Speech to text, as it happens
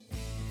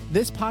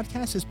This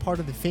podcast is part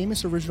of the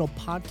Famous Original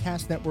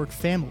Podcast Network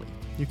family.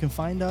 You can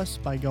find us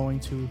by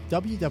going to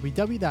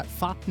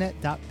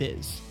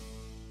www.fopnet.biz.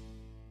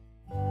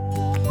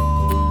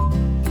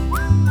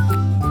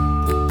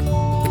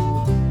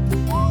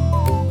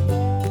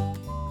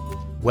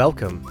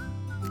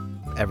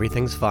 Welcome.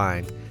 Everything's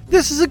fine.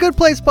 This is a Good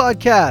Place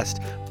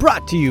podcast,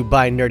 brought to you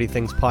by Nerdy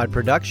Things Pod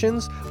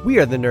Productions. We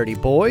are the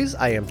Nerdy Boys.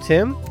 I am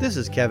Tim. This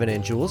is Kevin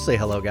and Jules. Say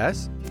hello,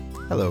 guys.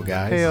 Hello,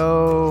 guys.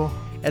 Heyo.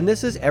 And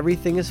this is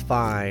Everything is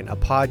Fine, a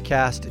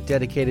podcast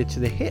dedicated to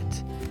the hit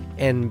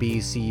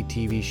NBC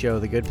TV show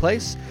The Good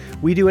Place.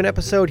 We do an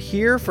episode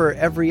here for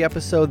every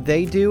episode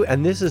they do,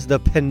 and this is the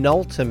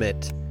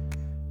penultimate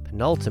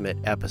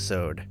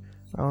episode.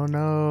 Oh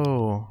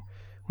no.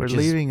 We're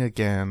leaving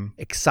again.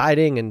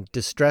 Exciting and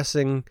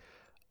distressing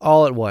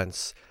all at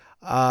once.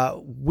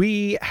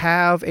 We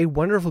have a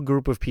wonderful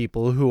group of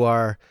people who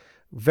are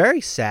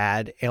very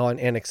sad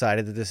and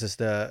excited that this is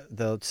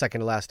the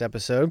second to last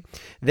episode.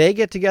 They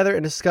get together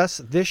and discuss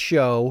this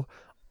show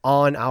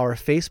on our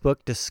Facebook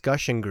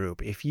discussion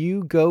group. If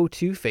you go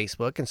to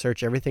Facebook and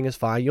search Everything is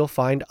Fine, you'll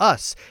find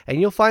us and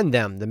you'll find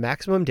them, the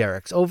Maximum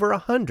Derricks, over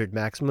 100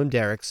 Maximum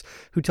Derricks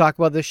who talk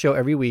about this show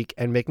every week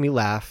and make me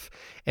laugh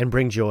and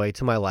bring joy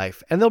to my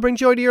life. And they'll bring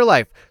joy to your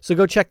life. So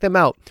go check them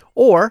out.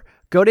 Or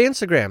go to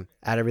Instagram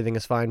at Everything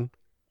is Fine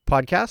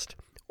Podcast,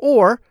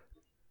 or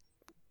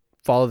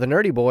follow the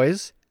Nerdy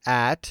Boys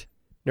at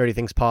Nerdy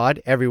Things Pod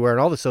everywhere on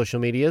all the social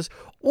medias,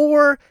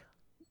 or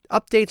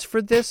updates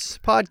for this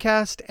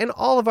podcast and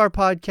all of our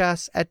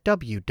podcasts at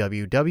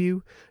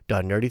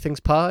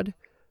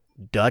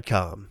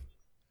www.nerdythingspod.com.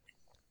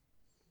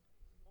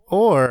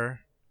 Or,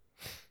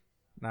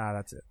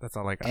 that's it. That's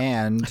all I got.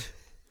 And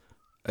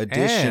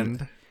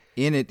addition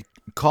in it,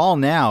 call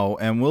now,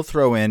 and we'll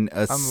throw in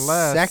a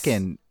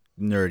second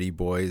Nerdy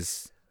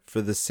Boys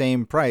for the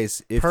same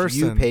price if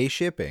you pay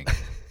shipping.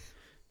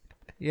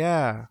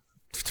 Yeah.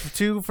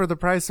 2 for the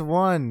price of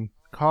 1.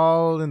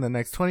 Call in the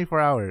next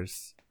 24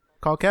 hours.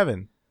 Call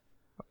Kevin.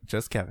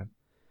 Just Kevin.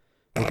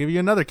 We'll give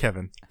you another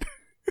Kevin.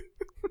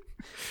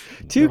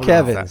 2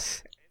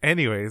 Kevins.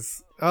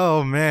 Anyways.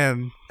 Oh,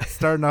 man.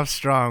 Starting off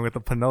strong with the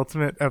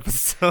penultimate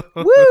episode.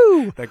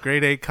 Woo! That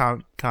grade A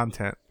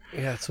content.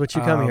 Yeah, that's what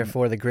you come here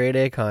for, the grade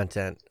A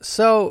content.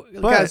 So,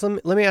 guys,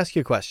 let me ask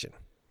you a question.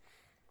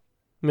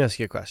 What's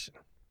the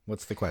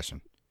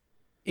question?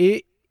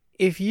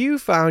 If you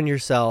found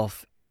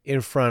yourself in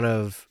front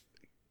of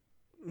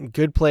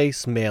Good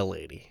Place Mail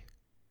Lady,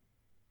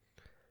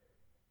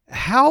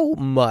 how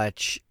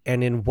much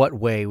and in what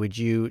way would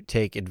you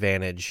take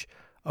advantage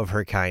of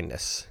her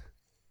kindness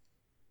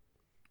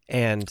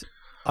and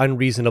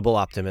unreasonable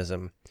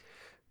optimism?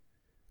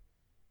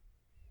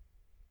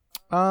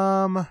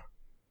 Probably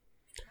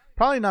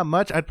not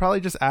much. I'd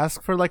probably just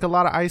ask for like a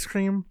lot of ice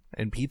cream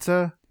and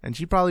pizza, and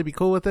she'd probably be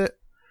cool with it.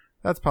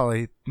 That's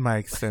probably my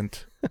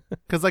extent.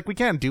 Because, like, we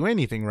can't do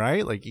anything,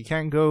 right? Like, you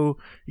can't do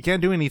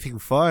anything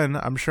fun.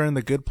 I'm sure in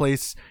the Good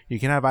Place,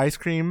 you can have ice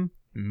cream,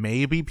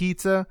 maybe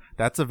pizza.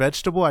 That's a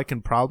vegetable. I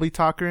can probably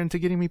talk her into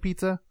getting me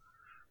pizza.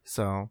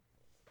 So,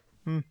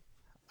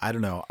 I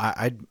don't know.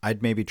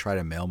 I'd maybe try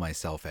to mail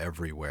myself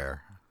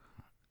everywhere.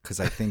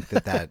 Because I think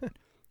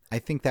I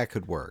think that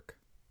could work.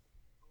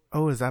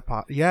 Oh, is that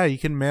yeah, you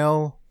can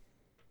mail.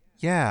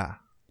 Yeah.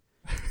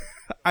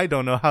 I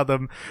don't know how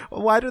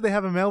why do they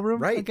have a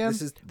mailroom again?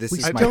 This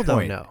is I my still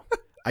point. don't know.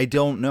 I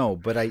don't know,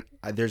 but I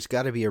there's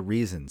got to be a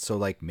reason. So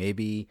like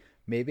maybe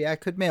I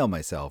could mail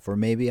myself, or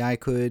maybe I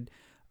could,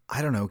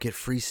 I don't know, get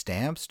free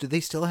stamps. Do they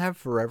still have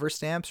forever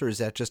stamps, or is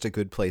that just a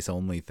Good Place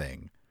only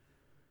thing?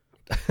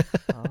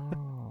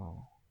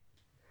 Oh.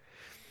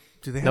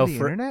 Do they have the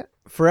internet?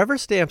 Forever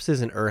stamps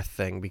is an Earth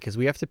thing because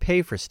we have to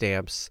pay for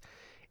stamps.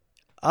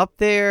 Up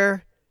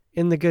there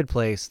in the Good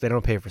Place, they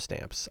don't pay for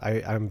stamps.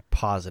 I'm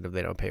positive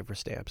they don't pay for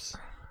stamps.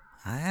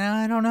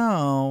 I don't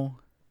know.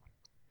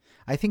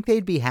 I think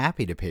they'd be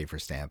happy to pay for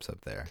stamps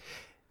up there.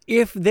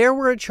 If there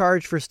were a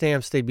charge for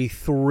stamps, they'd be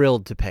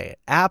thrilled to pay it.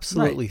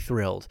 Absolutely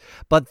thrilled.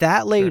 But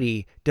that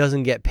lady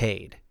doesn't get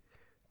paid.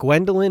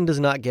 Gwendolyn does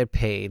not get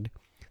paid.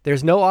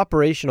 There's no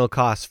operational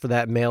costs for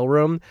that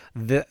mailroom.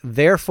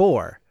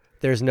 Therefore,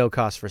 there's no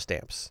cost for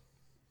stamps.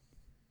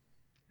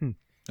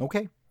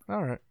 Okay.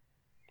 All right.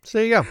 So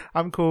there you go.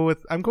 I'm cool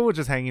with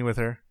just hanging with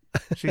her.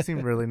 She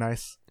seemed really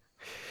nice.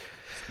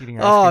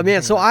 Oh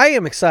man, so I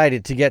am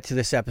excited to get to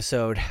this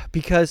episode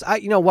because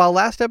while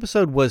last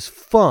episode was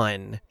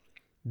fun,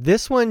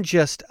 this one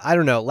just, I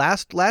don't know,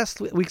 last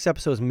week's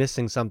episode was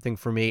missing something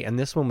for me, and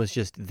this one was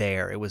just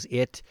there. It was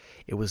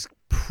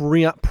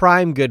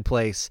prime Good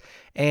Place,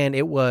 and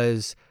it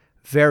was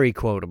very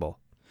quotable.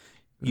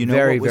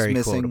 Very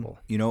missing? Quotable.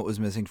 You know what was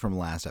missing from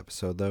last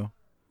episode though?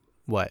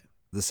 What?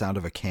 The sound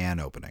of a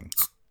can opening.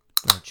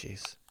 Oh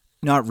jeez.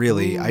 Not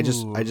really. Ooh. I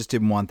just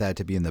didn't want that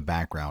to be in the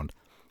background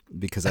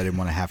because I didn't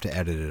want to have to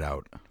edit it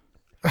out.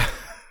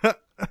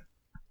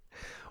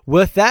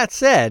 With that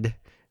said,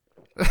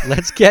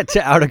 let's get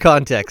to out of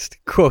context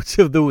quotes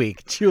of the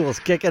week. Jules,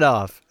 kick it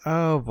off.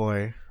 Oh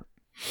boy.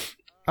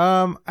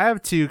 I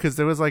have two because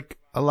there was like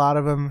a lot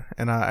of them,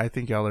 and I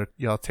think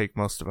y'all take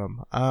most of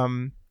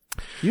them.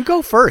 You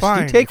go first.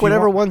 Fine, You take if you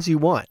whatever want- ones you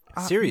want.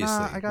 Seriously,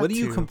 nah, I got what are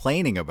you two.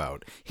 complaining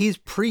about? He's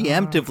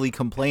preemptively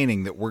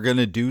complaining that we're going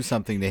to do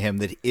something to him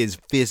that is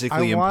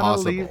physically I wanna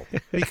impossible.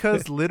 leave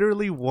because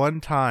literally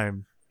one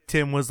time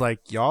Tim was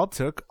like, "Y'all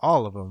took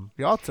all of them.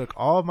 Y'all took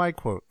all my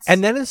quotes."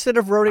 And then instead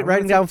of I'm writing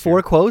gonna down take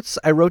 4 two. quotes,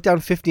 I wrote down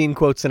 15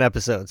 quotes an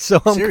episode.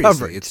 So I'm Seriously,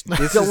 covered.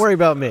 this Don't is- worry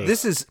about me.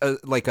 This is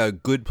like a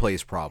good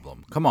place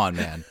problem. Come on,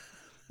 man.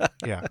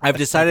 yeah, I've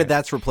decided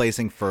that's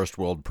replacing first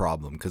world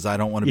problem because I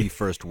don't want to be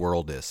first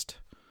worldist.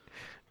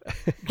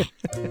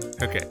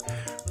 okay,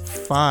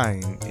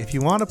 fine. If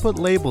you want to put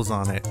labels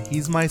on it,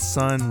 he's my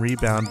son.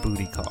 Rebound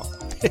booty call.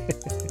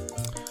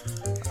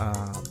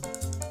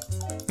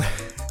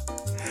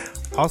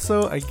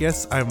 Also, I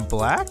guess I'm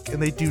black,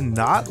 and they do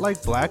not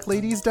like black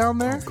ladies down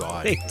there.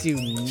 God. They do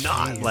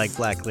not like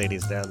black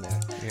ladies down there.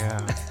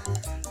 Yeah.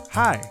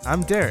 Hi,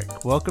 I'm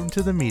Derek. Welcome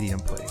to the medium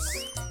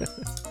place.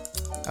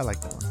 I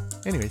like that one.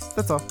 Anyways,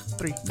 that's all.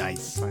 3.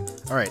 Nice. Fine.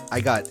 All right, I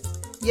got,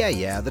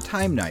 yeah, the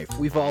time knife.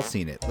 We've all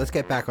seen it. Let's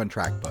get back on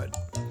track, bud.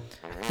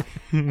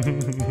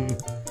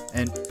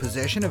 And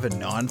possession of a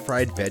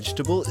non-fried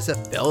vegetable is a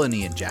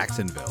felony in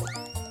Jacksonville.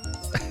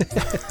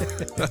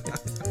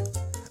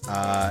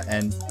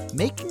 And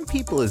making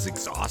people is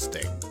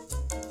exhausting.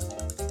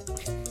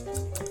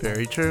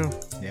 Very true.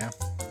 Yeah,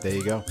 there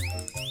you go.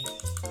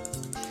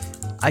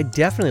 I'd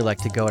definitely like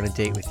to go on a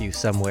date with you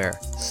somewhere,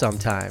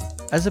 sometime,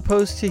 as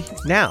opposed to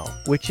now,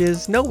 which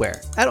is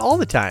nowhere, at all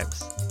the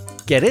times.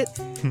 Get it?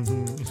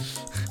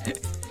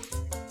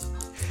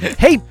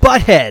 Hey,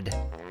 butthead!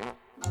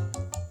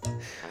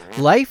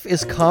 Life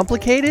is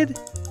complicated?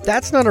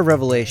 That's not a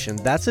revelation.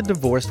 That's a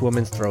divorced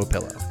woman's throw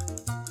pillow.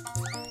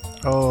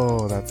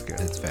 Oh, that's good.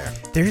 It's fair.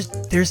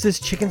 There's this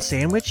chicken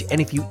sandwich,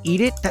 and if you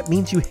eat it, that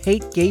means you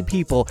hate gay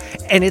people,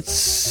 and it's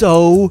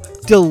so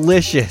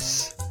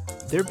delicious.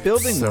 They're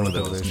building So one of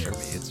those near me.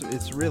 delicious.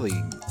 It's really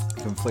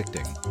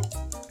conflicting.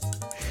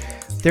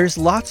 There's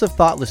lots of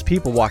thoughtless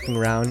people walking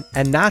around,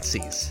 and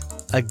Nazis.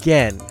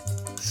 Again,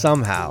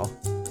 somehow.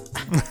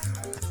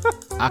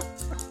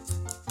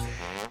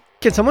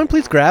 Can someone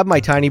please grab my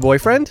tiny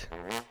boyfriend?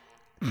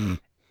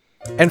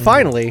 And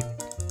finally,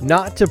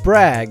 not to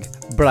brag,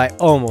 but I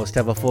almost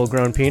have a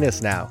full-grown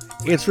penis now.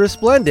 It's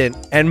resplendent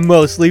and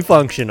mostly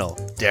functional.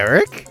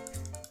 Derek?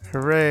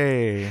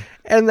 Hooray.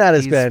 And that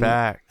has He's been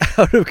back.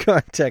 Out of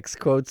Context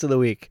Quotes of the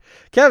Week.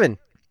 Kevin,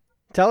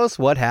 tell us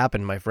what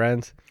happened, my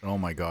friend. Oh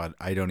my God,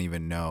 I don't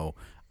even know.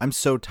 I'm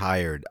so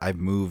tired. I've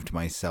moved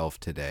myself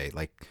today.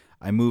 Like,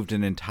 I moved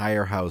an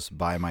entire house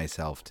by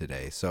myself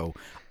today. So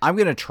I'm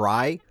going to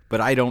try, but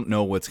I don't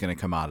know what's going to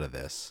come out of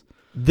this.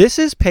 This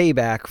is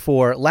payback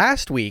for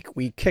last week.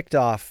 We kicked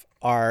off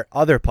our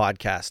other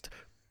podcast,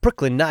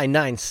 Brooklyn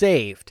Nine-Nine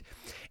Saved.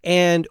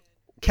 And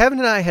Kevin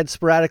and I had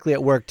sporadically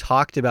at work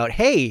talked about,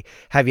 hey,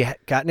 have you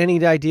gotten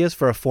any ideas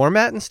for a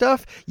format and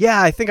stuff?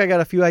 Yeah, I think I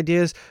got a few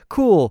ideas.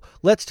 Cool.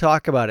 Let's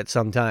talk about it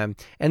sometime.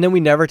 And then we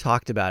never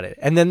talked about it.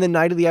 And then the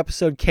night of the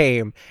episode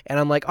came, and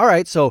I'm like, all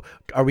right, so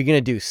are we going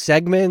to do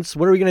segments?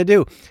 What are we going to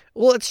do?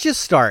 Well, let's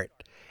just start.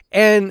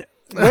 And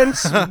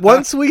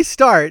once we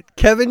start,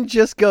 Kevin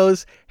just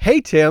goes, hey,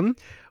 Tim,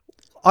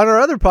 on our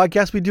other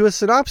podcast, we do a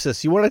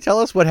synopsis. You want to tell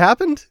us what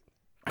happened?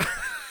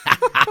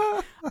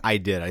 I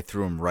did. I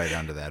threw him right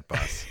under that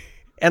bus.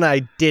 And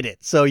I did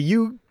it. So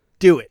you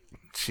do it.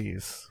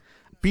 Jeez.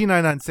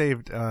 B99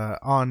 saved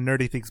on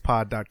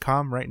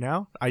nerdythingspod.com right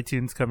now.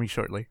 iTunes coming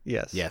shortly,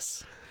 Yes.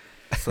 Yes.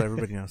 so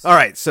everybody knows. All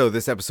right. So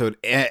this episode,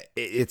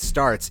 it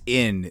starts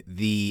in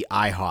the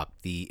IHOP,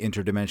 the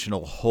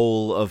interdimensional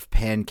hole of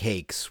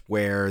pancakes,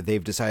 where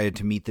they've decided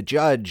to meet the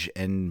judge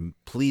and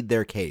plead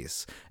their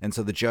case. And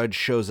so the judge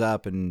shows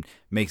up and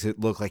makes it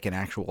look like an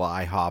actual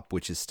IHOP,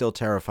 which is still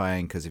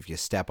terrifying because if you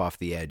step off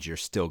the edge, you're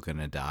still going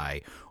to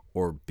die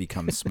or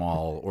become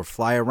small or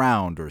fly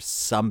around or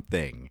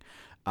something.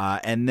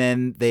 And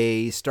then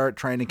they start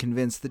trying to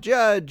convince the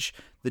judge.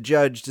 The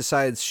judge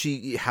decides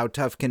how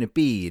tough can it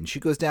be? And she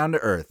goes down to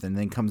earth and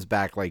then comes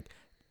back like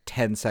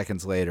 10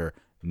 seconds later,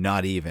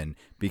 not even,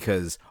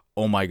 because,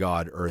 oh my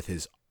God, Earth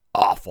is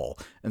awful.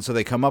 And so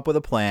they come up with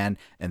a plan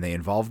and they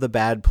involve the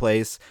bad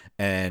place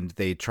and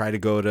they try to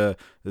go to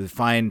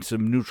find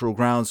some neutral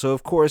ground. So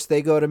of course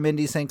they go to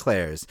Mindy St.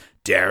 Clair's,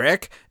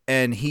 Derek,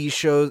 and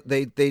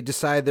they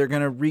decide they're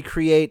going to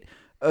recreate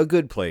a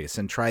good place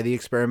and try the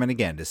experiment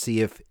again to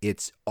see if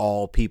it's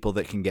all people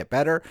that can get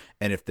better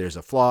and if there's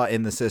a flaw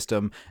in the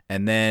system.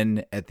 And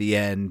then at the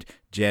end,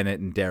 Janet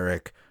and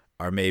Derek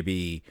are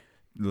maybe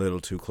a little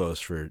too close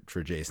for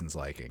Jason's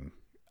liking.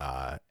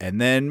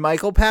 And then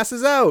Michael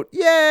passes out.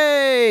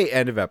 Yay!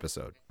 End of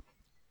episode.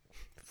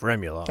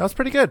 Fremula. That was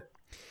pretty good.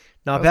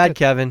 Not bad,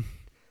 Kevin.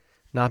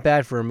 Not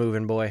bad for a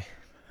moving boy.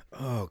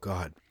 Oh,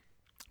 God.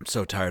 I'm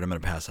so tired. I'm going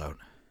to pass out.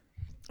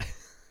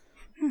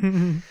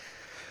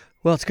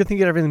 Well, it's a good thing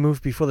you got everything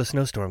moved before the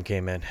snowstorm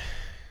came in.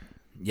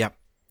 Yep.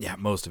 Yeah,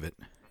 most of it.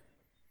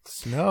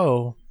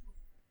 Snow.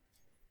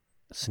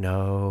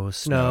 Snow.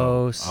 It's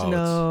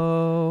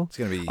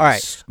going to be All right.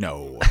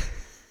 snow.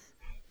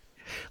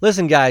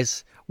 Listen,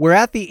 guys, we're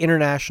at the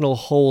International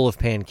Hole of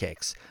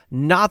Pancakes,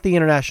 not the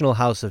International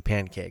House of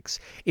Pancakes.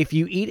 If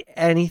you eat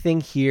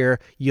anything here,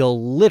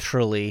 you'll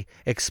literally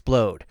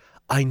explode.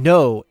 I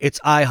know, it's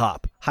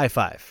IHOP. High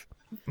five.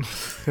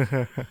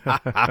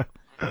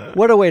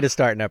 What a way to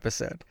start an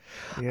episode.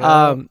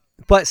 Yeah.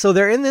 But so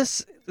they're in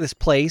this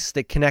place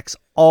that connects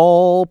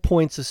all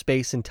points of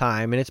space and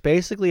time, and it's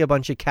basically a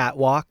bunch of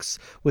catwalks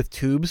with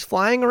tubes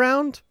flying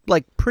around.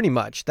 Like, pretty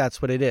much,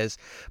 that's what it is.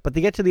 But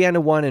they get to the end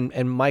of one,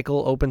 and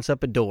Michael opens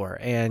up a door,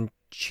 and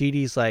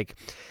Chidi's like,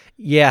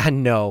 yeah,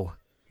 no,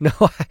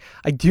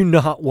 I do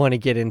not want to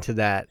get into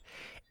that.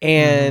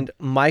 And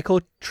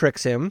Michael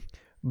tricks him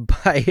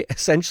by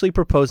essentially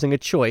proposing a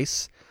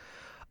choice,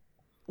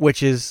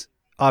 which is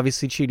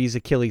obviously Chidi's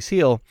Achilles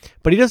heel,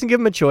 but he doesn't give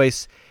him a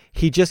choice.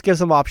 He just gives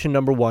him option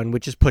number one,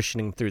 which is pushing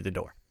him through the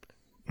door.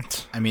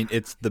 I mean,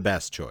 it's the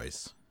best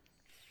choice.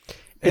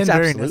 It's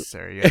very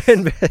necessary. Yes.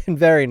 and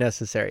very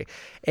necessary.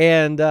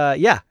 And I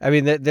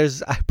mean,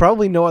 there's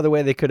probably no other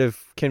way they could have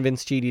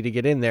convinced Chidi to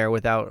get in there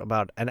without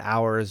about an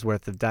hour's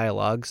worth of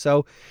dialogue.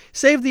 So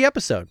save the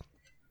episode.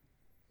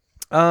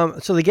 So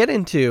they get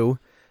into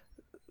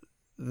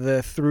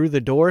the through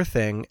the door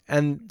thing,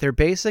 and they're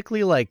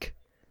basically like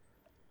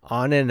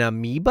on an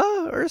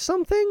amoeba or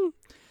something.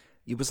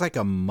 It was like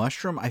a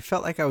mushroom. I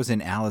felt like I was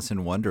in Alice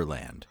in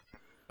Wonderland.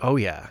 Oh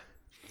yeah.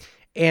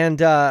 And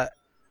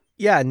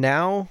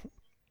now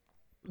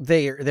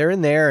they're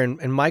in there,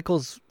 and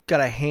Michael's got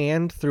a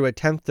hand through a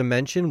 10th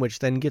dimension, which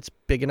then gets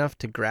big enough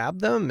to grab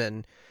them,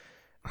 and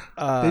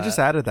they just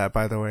added that,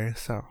 by the way.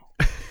 So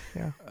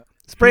yeah,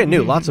 it's brand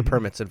new. Lots of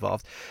permits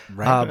involved.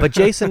 Right. But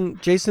Jason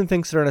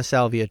thinks they're on a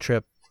salvia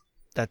trip.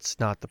 That's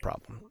not the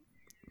problem.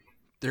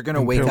 They're going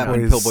to wake up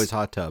in Pillboy's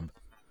hot tub.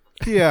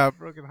 Yeah,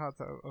 broken hot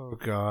tub. Oh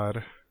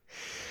God.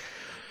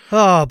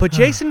 Oh, but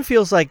Jason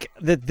feels like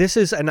that this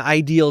is an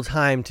ideal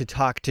time to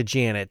talk to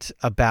Janet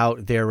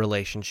about their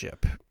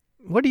relationship.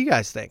 What do you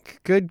guys think?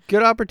 Good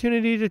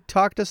opportunity to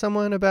talk to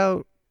someone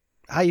about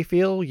how you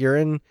feel. You're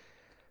in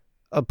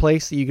a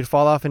place that you could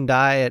fall off and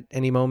die at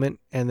any moment,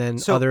 and then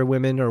other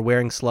women are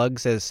wearing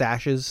slugs as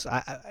sashes.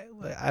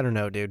 I don't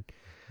know, dude.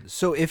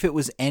 So if it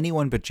was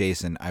anyone but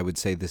Jason, I would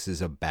say this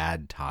is a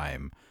bad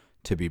time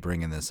to be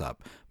bringing this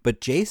up.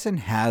 But Jason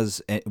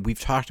has, we've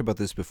talked about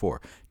this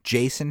before,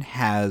 Jason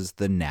has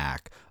the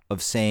knack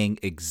of saying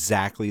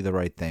exactly the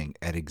right thing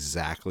at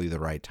exactly the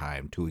right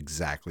time to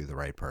exactly the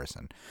right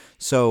person.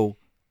 So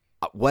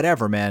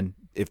whatever, man.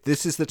 If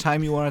this is the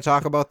time you want to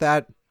talk about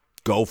that,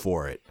 go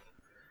for it.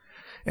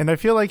 And I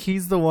feel like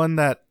he's the one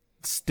that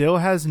still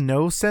has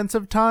no sense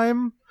of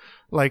time.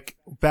 Like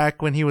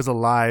back when he was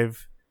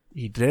alive,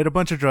 he did a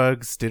bunch of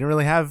drugs, didn't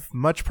really have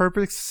much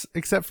purpose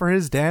except for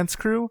his dance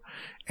crew.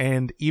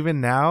 And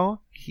even now,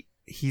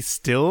 he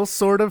still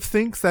sort of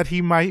thinks that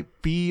he might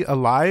be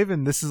alive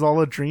and this is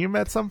all a dream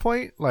at some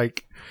point.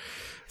 Like,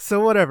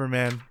 so whatever,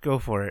 man. Go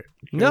for it.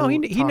 No,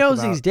 he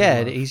knows he's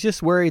dead. He's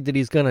just worried that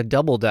he's going to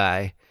double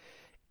die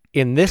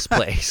in this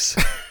place.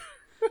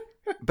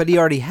 But he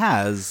already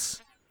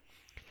has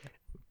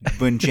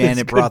when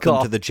Janet brought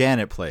them to the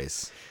Janet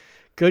place.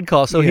 Good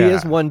call. So he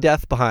is one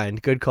death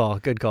behind. Good call.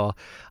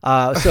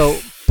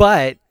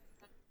 But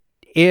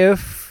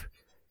if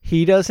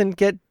he doesn't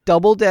get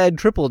double dead,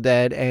 triple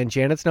dead, and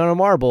Janet's not a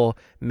marble,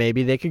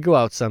 maybe they could go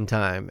out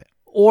sometime.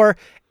 Or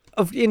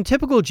in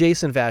typical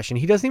Jason fashion,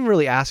 he doesn't even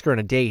really ask her on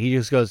a date. He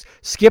just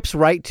skips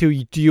right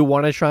to, do you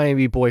want to try and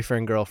be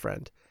boyfriend,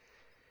 girlfriend?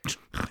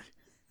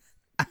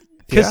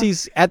 Because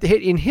he's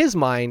in his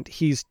mind,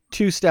 he's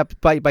two steps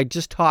by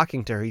just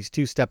talking to her. He's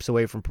 2 steps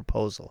away from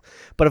proposal.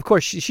 But of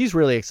course, she's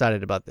really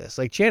excited about this.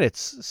 Like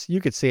Janet's,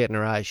 you could see it in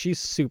her eyes. She's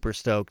super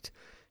stoked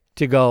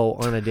to go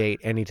on a date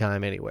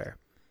anytime, anywhere.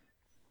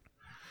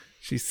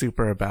 She's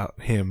super about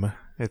him.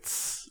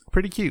 It's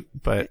pretty cute,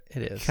 but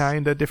it is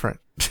kind of different.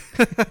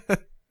 All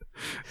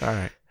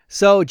right.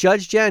 So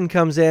Judge Jen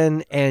comes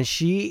in and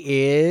she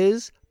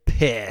is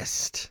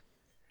pissed.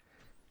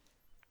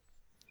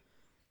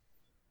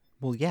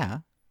 Well, yeah.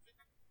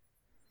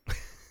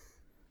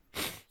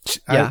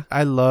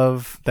 I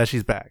love that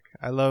she's back.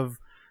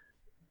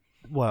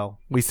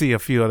 We see a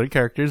few other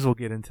characters. We'll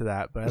get into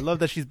that. But I love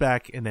that she's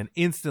back and then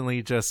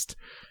instantly just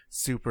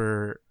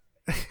super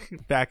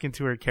back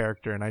into her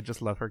character. And I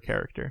just love her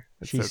character.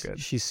 It's so good.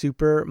 She's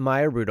super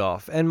Maya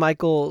Rudolph. And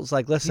Michael's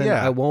like, listen,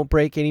 I won't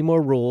break any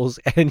more rules.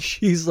 And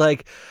she's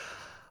like,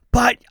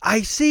 but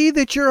I see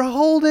that you're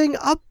holding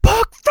a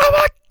book from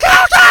a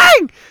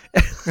building.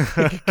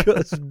 He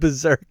goes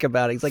berserk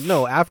about it. He's like,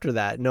 no, after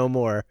that, no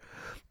more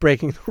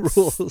breaking the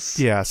rules.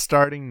 Yeah,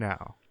 starting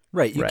now.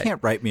 Right. You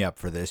can't write me up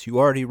for this. You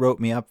already wrote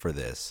me up for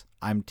this.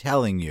 I'm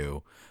telling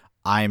you,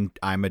 I'm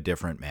a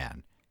different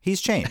man.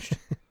 He's changed.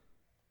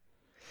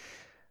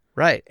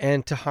 Right.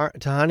 And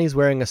Tahani's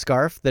wearing a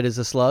scarf that is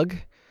a slug,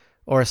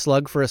 or a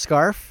slug for a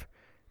scarf.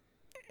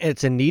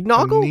 It's a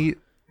Neednoggle?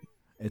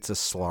 It's a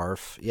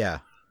slarf. Yeah.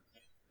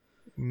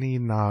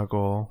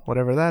 Noggle,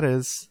 whatever that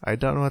is. I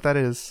don't know what that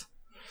is.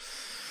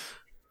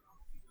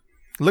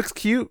 Looks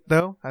cute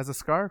though, as a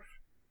scarf.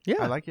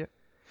 Yeah, I like it.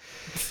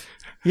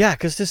 Yeah,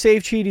 because to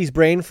save Chidi's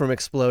brain from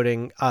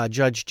exploding,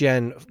 Judge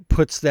Jen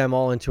puts them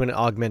all into an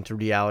augmented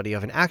reality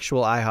of an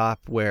actual IHOP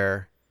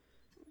where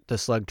the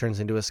slug turns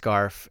into a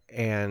scarf,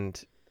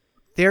 and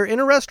they're in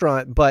a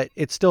restaurant, but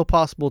it's still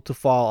possible to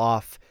fall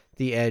off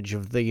the edge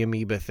of the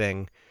amoeba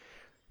thing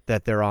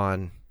that they're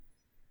on,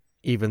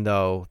 even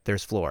though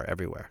there's floor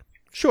everywhere.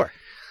 Sure.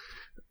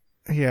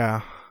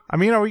 Yeah. I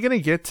mean, are we going to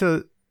get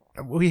to...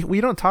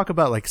 We don't talk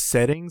about, like,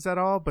 settings at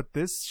all, but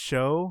this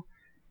show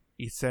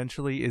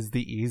essentially is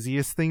the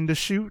easiest thing to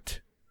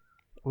shoot,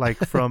 like,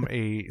 from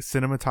a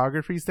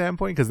cinematography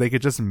standpoint, because they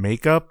could just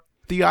make up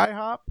the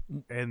IHOP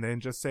and then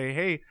just say,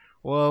 hey,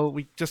 well,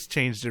 we just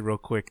changed it real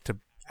quick to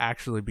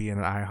actually be in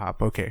an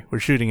IHOP. Okay, we're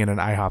shooting in an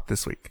IHOP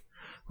this week.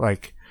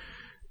 Like,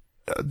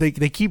 they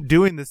keep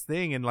doing this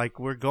thing, and, like,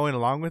 we're going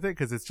along with it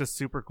because it's just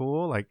super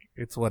cool. Like,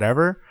 it's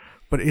whatever.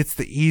 But it's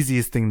the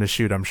easiest thing to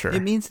shoot, I'm sure.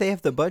 It means they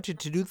have the budget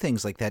to do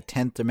things like that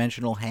 10th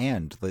dimensional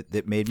hand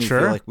that made me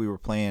Sure. feel like we were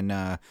playing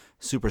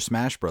Super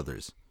Smash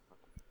Brothers.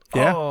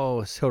 Yeah.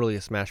 Oh, it's totally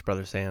a Smash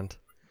Brothers hand.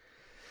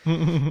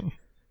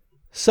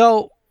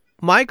 So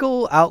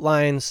Michael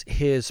outlines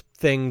his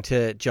thing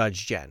to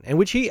Judge Jen, in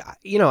which he,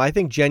 I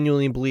think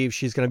genuinely believes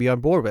she's going to be on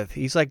board with.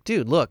 He's like,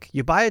 dude, look,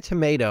 you buy a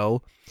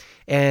tomato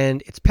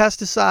and it's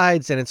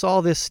pesticides and it's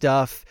all this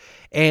stuff,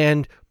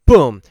 and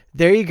boom,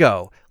 there you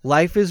go.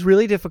 Life is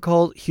really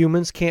difficult.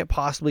 Humans can't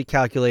possibly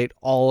calculate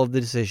all of the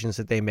decisions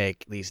that they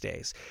make these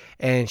days.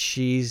 And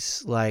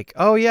she's like,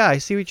 oh yeah, I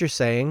see what you're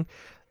saying.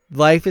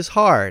 Life is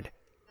hard.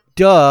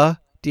 Duh.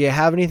 Do you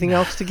have anything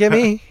else to give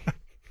me?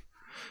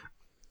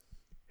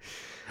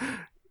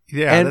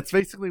 Yeah, And- that's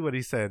basically what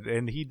he said,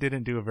 and he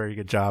didn't do a very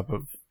good job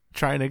of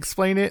trying to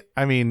explain it.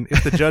 I mean,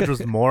 if the judge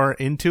was more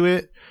into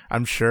it,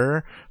 I'm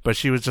sure, but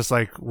she was just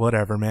like,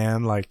 whatever,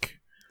 man, like,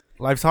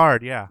 life's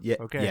hard, yeah,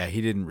 okay. Yeah, he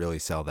didn't really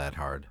sell that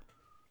hard.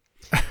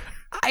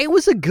 It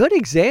was a good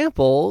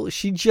example.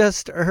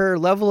 Her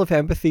level of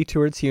empathy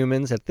towards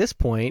humans at this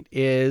point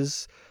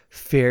is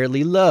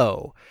fairly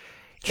low.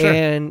 Sure.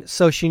 And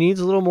so she needs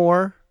a little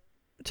more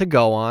to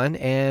go on,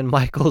 and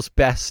Michael's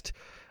best,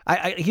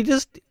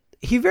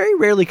 he very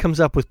rarely comes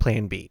up with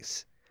plan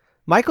Bs.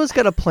 Michael's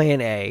got a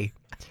plan A,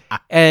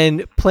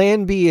 and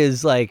plan B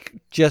is like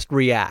just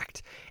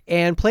react.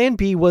 And plan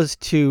B was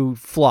to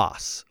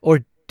floss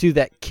or do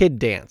that kid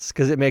dance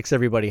because it makes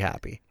everybody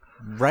happy.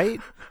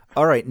 Right?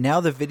 All right, now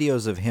the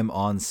videos of him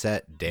on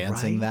set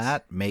dancing Right.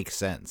 that make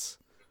sense.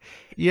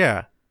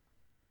 Yeah,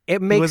 It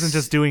he makes wasn't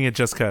just doing it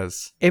just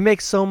because. It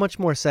makes so much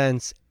more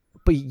sense,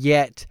 but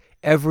yet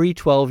every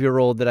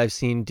 12-year-old that I've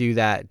seen do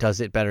that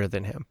does it better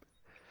than him.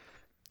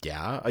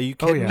 Yeah? Are you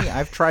kidding yeah. me?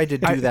 I've tried to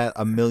do that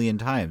a million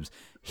times.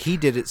 He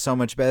did it so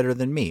much better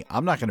than me.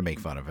 I'm not going to make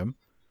fun of him.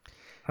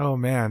 Oh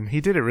man, he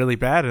did it really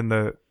bad in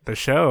the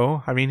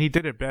show. I mean, he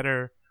did it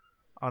better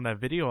on that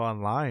video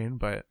online,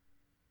 but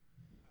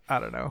I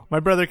don't know. My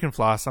brother can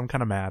floss. I'm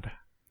kind of mad.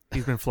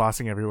 He's been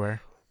flossing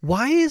everywhere.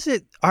 Why is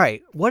it, all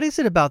right, what is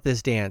it about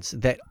this dance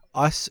that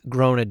us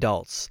grown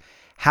adults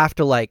have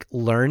to like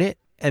learn it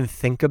and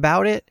think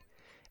about it,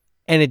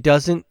 and it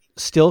doesn't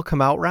still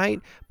come out right,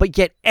 but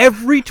yet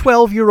every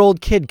 12-year-old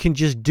kid can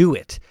just do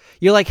it?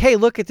 You're like, hey,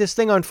 look at this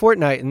thing on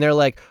Fortnite, and they're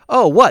like,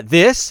 oh, what,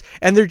 this?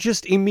 And they're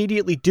just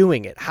immediately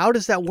doing it. How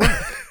does that work?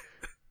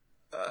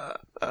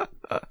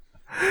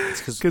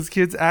 Because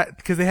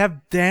because they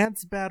have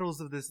dance battles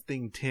of this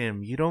thing,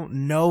 Tim. You don't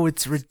know,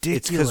 it's ridiculous.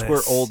 It's because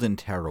we're old and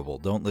terrible.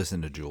 Don't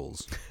listen to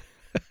Jules.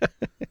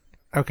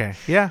 Okay,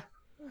 yeah,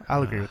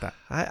 I'll agree with that.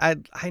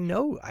 I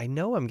know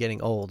I'm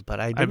getting old, but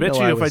I I didn't bet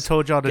know you if I was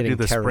told y'all to do getting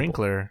the terrible.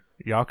 sprinkler,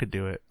 y'all could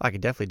do it. I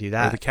could definitely do Or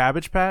that. the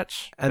Cabbage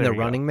Patch And There the we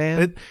go. Running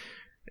Man?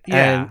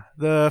 Yeah,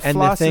 the and the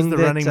floss is thing the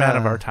that, Running Man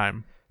of uh, our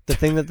time. The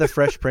thing that the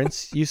Fresh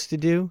Prince used to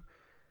do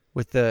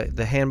with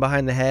the hand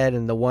behind the head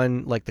and the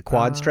one like the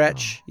quad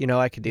stretch,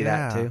 I could do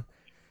that yeah. too.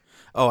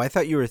 Oh, I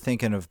thought you were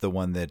thinking of the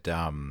one that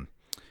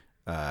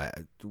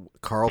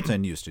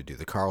Carlton used to do,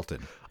 the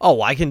Carlton.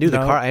 Oh, I can do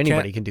No,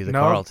 anybody can't- can do the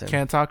no, Carlton.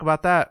 Can't talk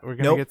about that. We're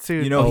gonna Nope. get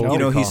sued. You know,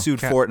 Oh, he call. sued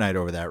Can't- Fortnite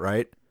over that,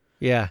 right?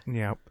 Yeah.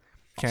 Yeah.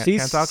 Can't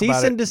Cease talk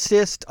about and it.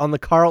 desist on the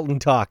Carlton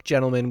talk,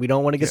 gentlemen. We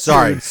don't want to get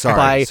Sorry, sued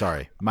by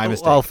my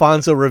mistake.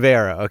 Alfonso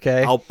Rivera,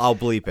 okay? I'll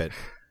bleep it.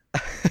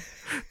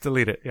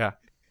 Delete it. Yeah.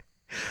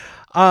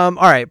 All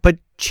right, but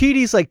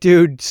Chidi's like,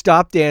 dude,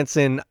 stop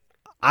dancing.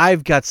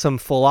 I've got some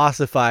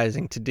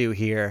philosophizing to do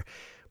here.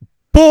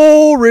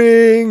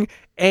 Boring.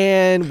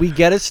 And we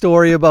get a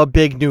story about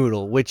Big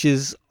Noodle, which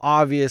is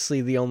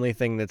obviously the only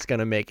thing that's going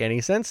to make any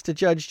sense to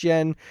Judge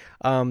Jen.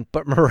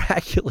 But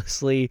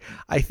miraculously,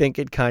 I think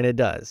it kind of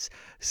does.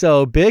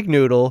 So Big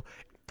Noodle,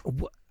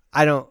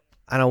 I don't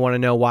want to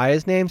know why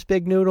his name's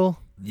Big Noodle.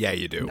 Yeah,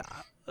 you do.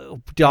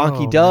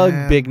 Donkey Oh, Doug,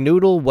 man. Big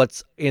Noodle,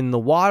 what's in the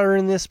water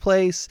in this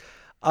place?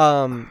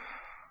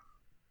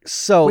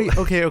 So Wait.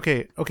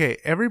 Okay.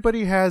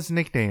 Everybody has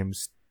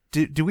nicknames.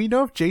 Do we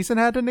know if Jason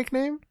had a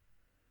nickname,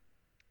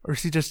 or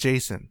is he just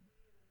Jason?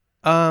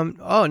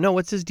 oh no,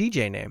 what's his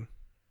DJ name?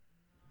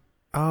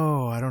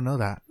 Oh, I don't know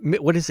that.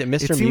 What is it,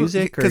 Mr.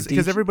 Music or Because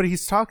DJ?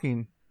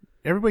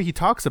 everybody he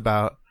talks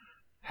about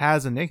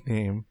has a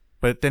nickname,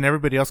 But then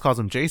everybody else calls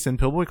him Jason.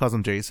 Pillboy calls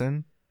him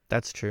Jason.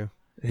 That's true.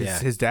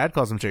 His dad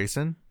calls him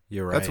Jason.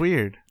 You're right. That's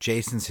weird.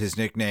 Jason's his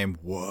nickname.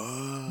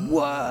 What?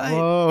 What?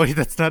 Whoa,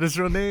 that's not his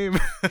real name.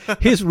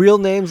 His real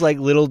name's like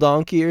Little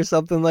Donkey or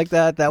something like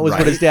that. That was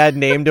what his dad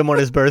named him on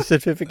his birth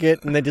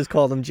certificate, and they just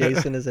called him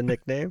Jason as a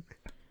nickname.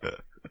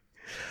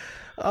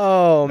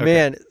 Oh, okay.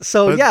 Man.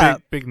 So, yeah.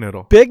 Big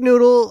Noodle. Big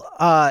Noodle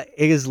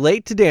is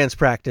late to dance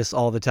practice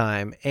all the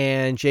time,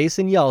 and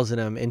Jason yells at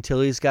him until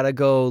he's got to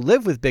go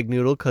live with Big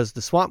Noodle because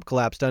the swamp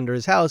collapsed under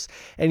his house,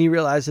 and he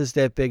realizes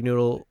that Big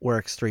Noodle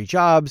works 3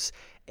 jobs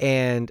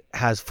and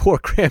has 4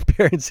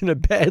 grandparents in a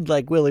bed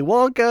like Willy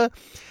Wonka.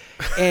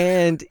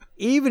 And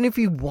even if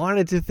he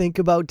wanted to think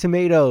about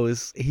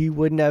tomatoes, he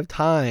wouldn't have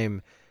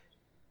time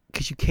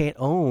because you can't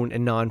own a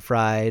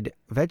non-fried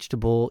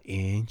vegetable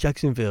in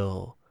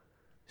Jacksonville.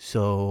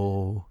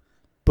 So,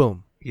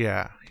 boom.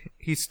 Yeah.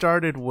 He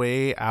started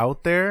way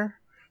out there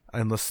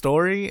in the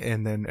story,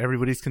 and then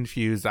everybody's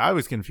confused. I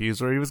was confused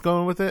where he was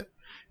going with it.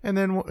 And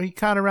then he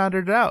kind of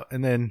rounded it out.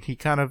 And then he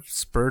kind of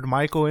spurred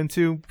Michael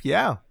into,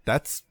 yeah,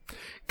 that's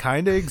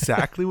kind of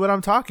exactly what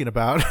I'm talking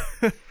about.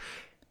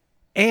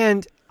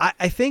 And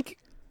I think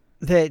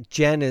that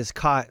Jen is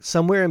caught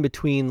somewhere in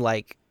between,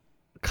 like,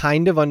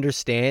 kind of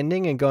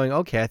understanding and going,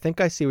 okay, I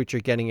think I see what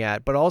you're getting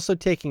at, but also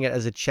taking it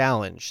as a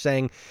challenge,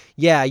 saying,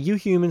 yeah, you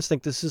humans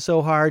think this is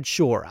so hard.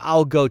 Sure,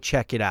 I'll go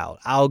check it out.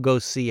 I'll go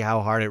see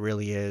how hard it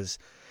really is.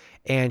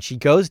 And she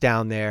goes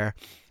down there,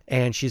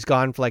 and she's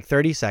gone for like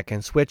 30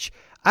 seconds, which,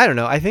 I don't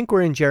know, I think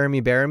we're in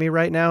Jeremy Bearimy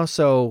right now,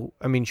 so,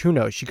 I mean, who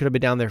knows? She could have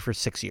been down there for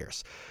 6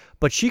 years.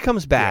 But she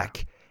comes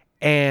back,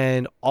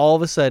 and all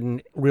of a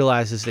sudden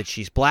realizes that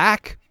she's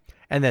black,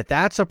 and that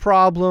that's a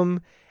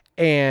problem,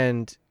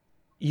 and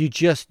you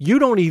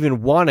don't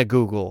even want to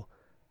Google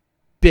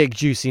big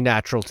juicy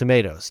natural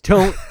tomatoes.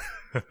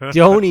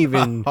 Don't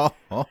even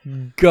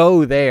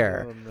go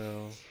there. Oh,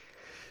 no.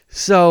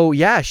 So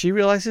yeah, she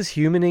realizes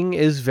humaning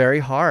is very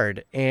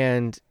hard,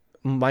 and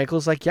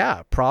Michael's like,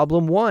 yeah,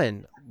 problem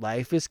 1,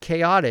 life is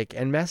chaotic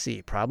and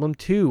messy. Problem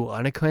 2,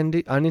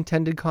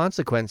 unintended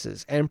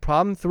consequences. And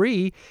problem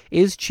 3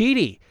 is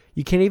Chidi.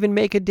 You can't even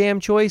make a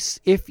damn choice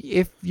if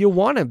you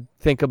want to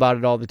think about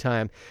it all the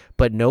time.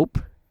 But nope.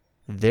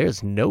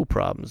 There's no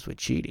problems with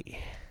Chidi.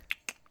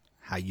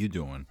 How you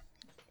doing?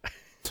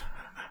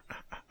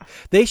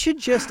 They should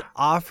just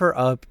offer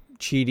up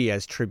Chidi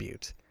as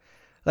tribute.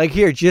 Like,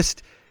 here,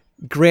 just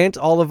grant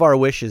all of our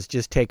wishes.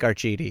 Just take our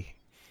Chidi.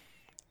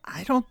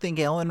 I don't think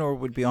Eleanor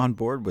would be on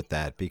board with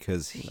that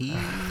because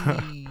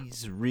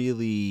he's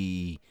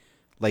really,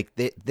 like,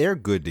 they're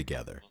good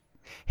together.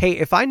 Hey,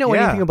 if I know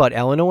anything about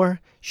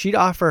Eleanor, she'd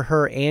offer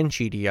her and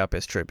Chidi up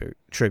as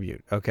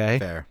tribute, okay?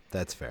 Fair.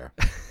 That's fair.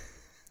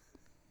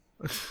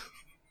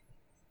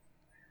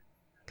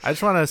 I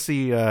just want to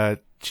see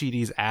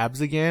Chidi's abs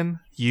again.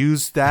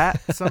 Use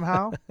that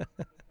somehow.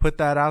 Put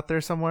that out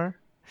there somewhere.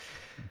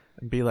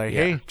 And be like,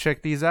 hey,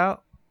 check these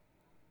out.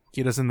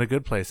 Get us in the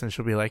good place. And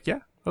she'll be like, yeah,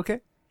 okay,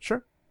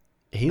 sure.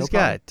 He's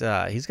got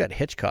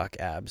Hitchcock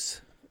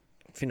abs,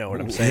 if you know what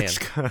I'm saying.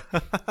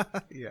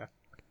 Yeah.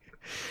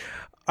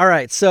 All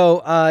right,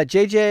 so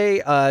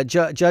JJ,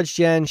 Judge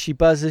Jen, she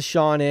buzzes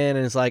Sean in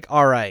and is like,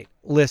 all right,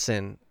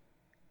 listen,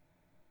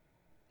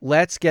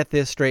 let's get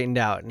this straightened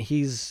out. And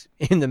he's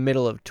in the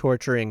middle of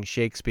torturing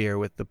Shakespeare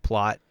with the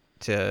plot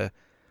to,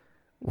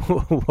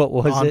 what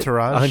was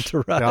Entourage.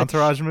 Entourage. The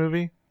Entourage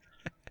movie.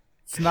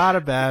 It's not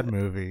a bad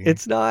movie.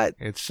 It's not.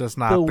 It's just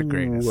not the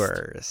greatest.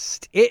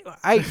 Worst.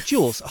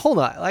 Jules, hold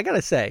on. I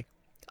gotta say,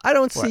 I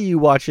don't see you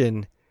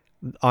watching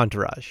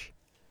Entourage.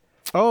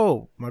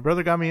 Oh, my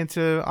brother got me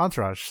into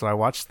Entourage, so I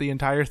watched the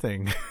entire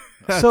thing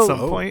at So-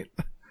 some point.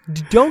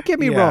 Don't get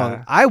me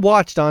wrong. I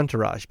watched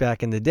Entourage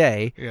back in the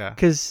day. Yeah.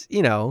 Because,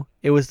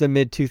 it was the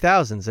mid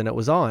 2000s and it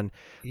was on.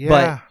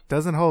 Yeah,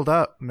 doesn't hold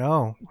up.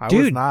 No, I was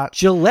Dude, not.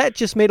 Gillette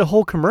just made a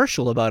whole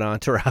commercial about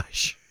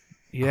Entourage.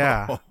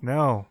 Yeah,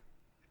 no.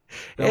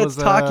 That It's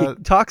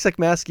toxic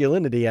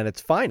masculinity at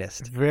its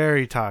finest.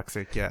 very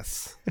toxic,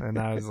 yes. And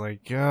I was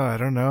like, I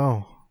don't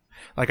know.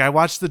 Like, I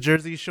watched the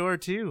Jersey Shore,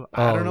 too.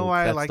 I don't know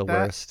why I like the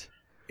that. Worst.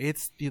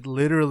 It's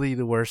literally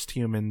the worst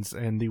humans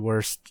and the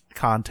worst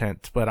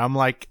content. But I'm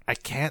like, I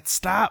can't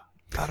stop.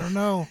 I don't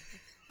know.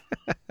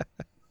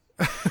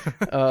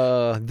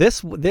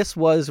 This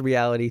was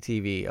reality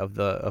TV of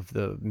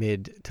the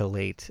mid to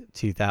late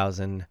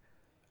 2000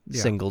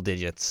 single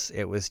digits.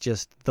 It was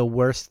just the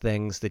worst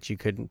things that you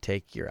couldn't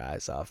take your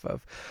eyes off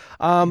of.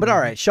 But all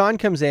right, Sean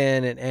comes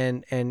in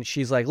and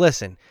she's like,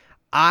 listen,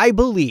 I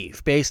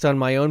believe based on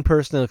my own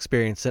personal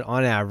experience that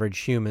on average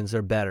humans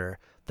are better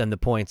than the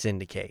points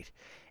indicate.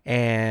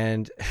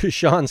 And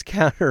Sean's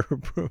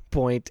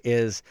counterpoint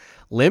is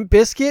Limp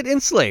Bizkit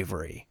and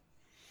slavery.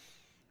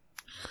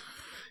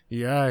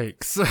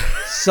 Yikes.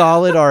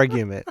 Solid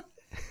argument.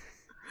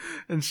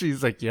 And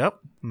she's like, yep.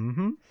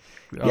 Mm-hmm.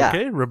 Yeah.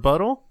 Okay,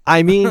 rebuttal.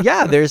 I mean,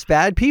 yeah, there's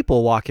bad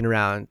people walking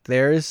around.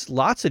 There's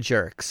lots of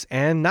jerks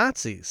and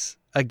Nazis,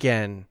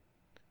 again,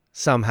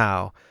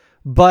 somehow.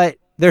 But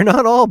they're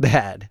not all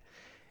bad.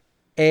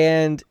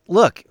 And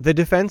look, the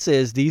defense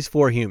is these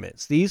four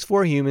humans. These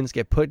four humans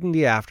get put in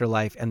the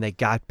afterlife and they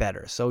got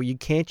better. So you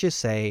can't just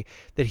say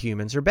that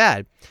humans are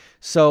bad.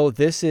 So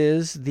this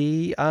is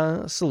the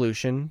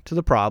solution to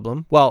the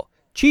problem. Well,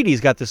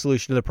 Chidi's got the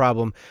solution to the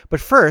problem. But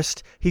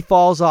first, he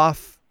falls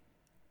off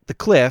the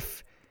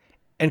cliff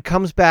and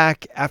comes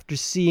back after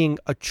seeing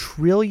a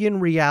trillion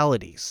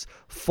realities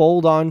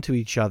fold onto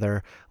each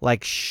other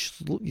like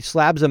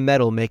slabs of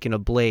metal making a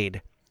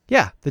blade.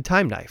 Yeah, the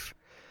time knife.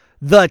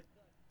 The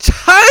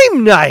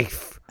time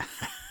knife.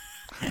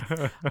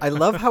 I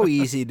love how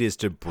easy it is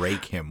to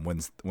break him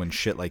when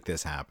shit like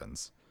this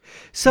happens.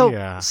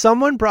 So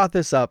someone brought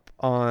this up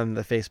on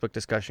the Facebook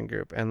discussion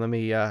group, and let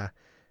me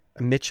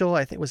Mitchell,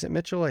 I think was it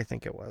Mitchell? I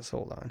think it was.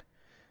 Hold on.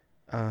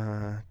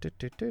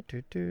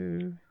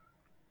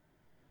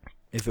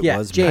 If it Yeah,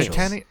 was James.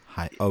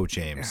 Mitchell's-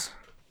 James.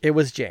 It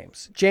was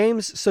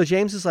James. So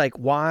James is like,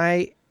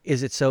 why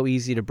is it so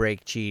easy to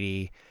break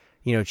Chidi?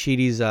 You know,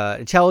 Chidi's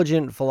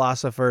intelligent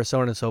philosopher,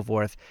 so on and so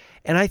forth.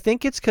 And I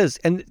think it's because,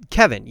 and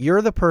Kevin,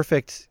 you're the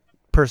perfect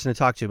person to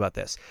talk to about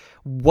this.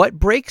 What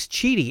breaks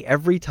Chidi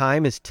every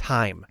time is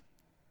time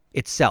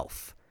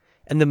itself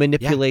and the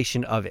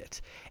manipulation of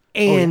it.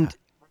 And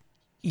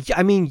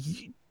I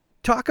mean,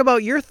 talk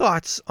about your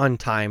thoughts on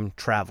time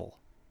travel.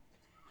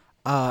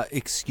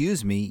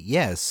 Excuse me.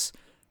 Yes.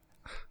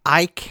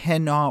 I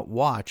cannot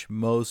watch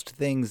most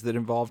things that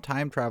involve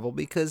time travel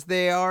because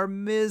they are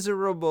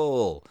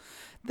miserable.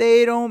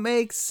 They don't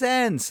make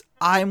sense.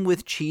 I'm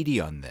with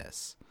Chidi on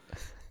this.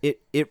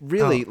 It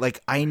really,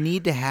 I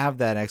need to have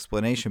that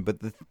explanation. But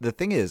the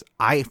thing is,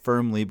 I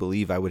firmly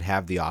believe I would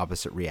have the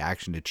opposite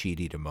reaction to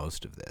Chidi to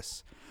most of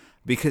this.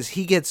 Because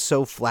he gets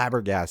so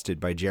flabbergasted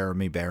by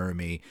Jeremy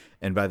Bearimy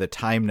and by the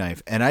time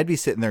knife. And I'd be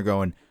sitting there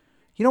going,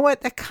 you know what?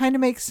 That kind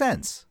of makes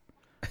sense.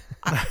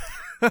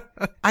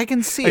 I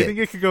can see it. I think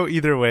it could go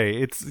either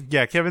way.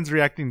 Kevin's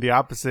reacting the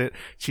opposite.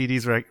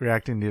 Chidi's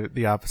reacting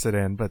the opposite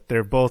end, but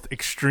they're both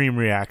extreme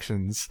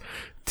reactions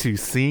to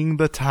seeing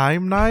the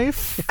time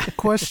knife?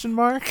 Question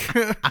mark.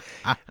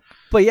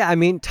 But yeah, I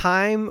mean,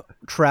 time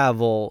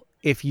travel,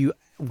 if you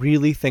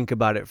really think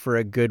about it for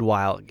a good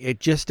while, it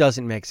just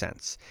doesn't make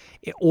sense.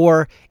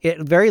 Or at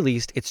the very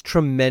least, it's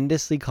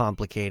tremendously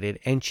complicated,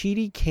 and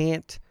Chidi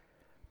can't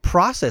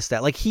process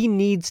that. Like, he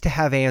needs to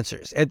have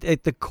answers.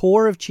 At the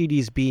core of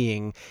Chidi's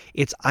being,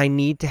 it's I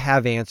need to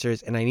have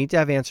answers, and I need to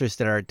have answers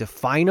that are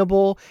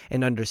definable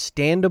and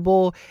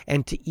understandable,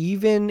 and to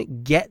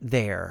even get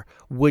there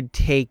would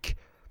take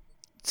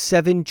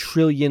 7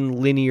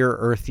 trillion linear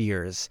Earth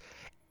years.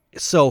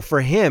 So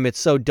for him, it's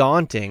so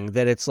daunting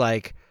that it's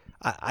like,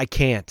 I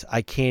can't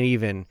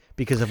even,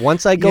 because if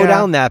once I go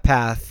down that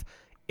path,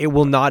 it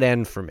will not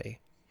end for me.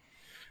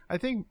 I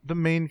think the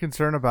main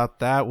concern about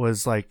that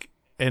was like,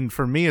 and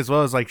for me as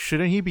well, is like,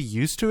 shouldn't he be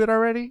used to it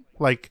already?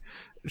 Like,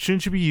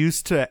 shouldn't you be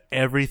used to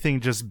everything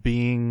just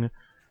being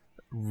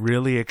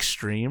really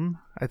extreme?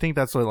 I think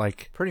that's what,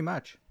 like, pretty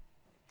much.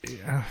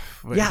 Yeah,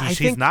 I think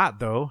he's not,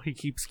 though. He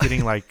keeps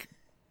getting like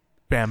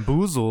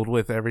bamboozled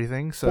with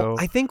everything. So well,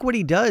 I think what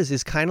he does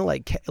is kind of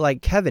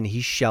like Kevin.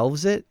 He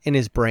shelves it in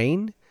his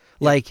brain.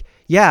 Like,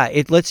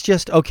 let's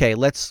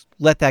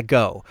let that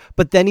go.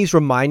 But then he's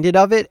reminded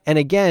of it. And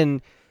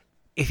again,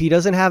 if he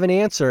doesn't have an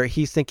answer,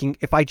 he's thinking,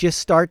 if I just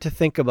start to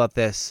think about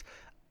this,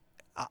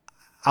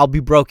 I'll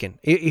be broken.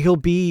 He'll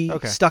be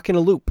stuck in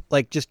a loop,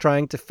 like just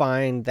trying to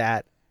find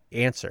that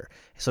answer.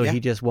 So he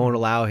just won't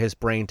allow his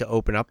brain to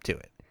open up to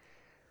it.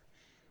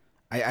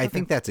 I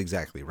think that's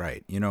exactly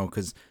right. You know,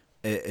 because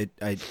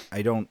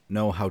I don't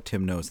know how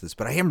Tim knows this,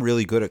 but I am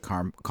really good at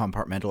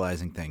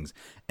compartmentalizing things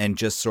and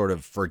just sort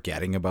of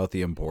forgetting about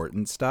the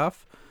important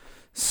stuff.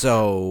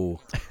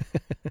 So,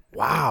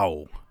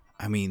 wow.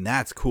 I mean,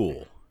 that's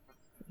cool.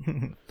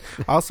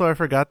 Also, I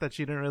forgot that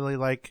you didn't really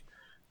like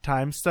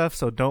time stuff,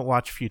 so don't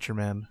watch Future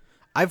Man.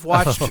 I've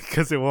watched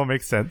because it won't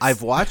make sense.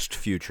 I've watched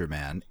Future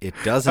Man. It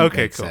doesn't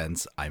make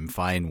sense. I'm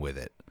fine with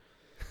it.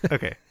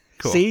 Okay.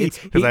 Cool. See,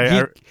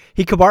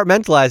 he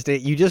compartmentalized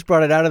it. You just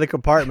brought it out of the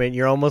compartment.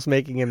 You're almost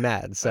making him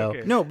mad. So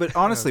No, but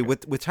honestly,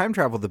 with time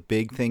travel, the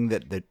big thing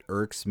that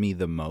irks me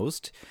the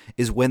most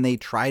is when they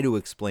try to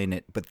explain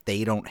it, but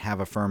they don't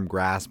have a firm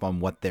grasp on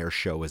what their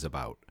show is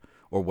about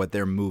or what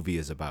their movie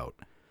is about.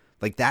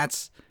 Like,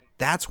 that's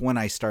when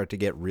I start to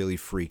get really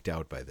freaked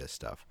out by this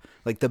stuff.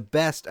 Like, the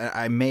best,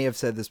 I may have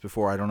said this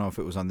before, I don't know if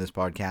it was on this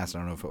podcast, I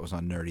don't know if it was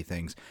on Nerdy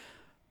Things,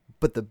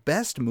 but the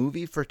best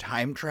movie for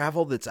time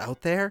travel that's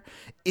out there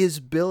is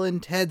Bill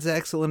and Ted's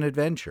Excellent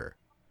Adventure.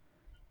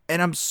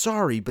 And I'm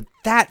sorry, but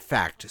that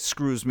fact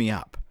screws me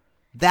up.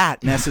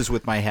 That messes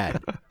with my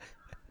head.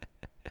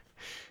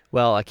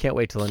 Well, I can't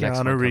wait till the next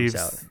one comes Reeves,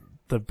 out.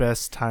 The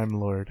best Time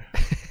Lord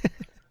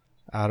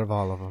out of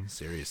all of them.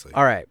 Seriously.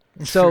 All right.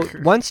 So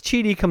once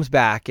Chidi comes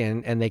back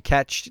and they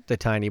catch the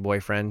tiny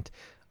boyfriend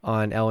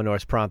on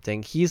Eleanor's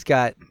prompting, he's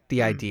got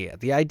the idea.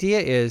 The idea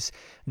is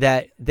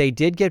that they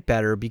did get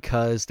better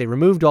because they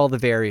removed all the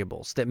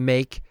variables that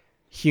make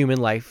human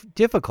life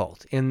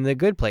difficult in the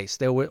good place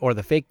or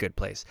the fake good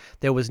place.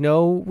 There was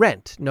no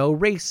rent, no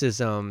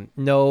racism,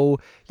 no,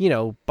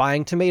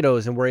 buying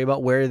tomatoes and worry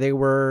about where they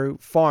were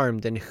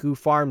farmed and who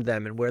farmed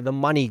them and where the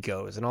money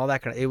goes and all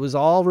that it was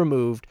all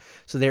removed.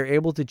 So they're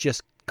able to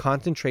just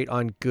concentrate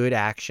on good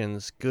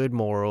actions, good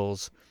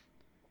morals,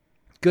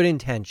 good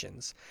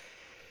intentions.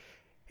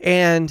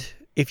 And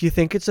if you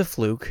think it's a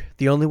fluke,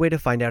 the only way to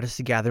find out is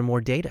to gather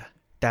more data.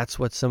 That's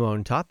what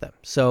Simone taught them.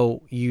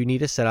 So you need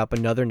to set up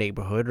another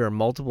neighborhood or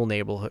multiple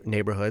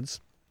neighborhoods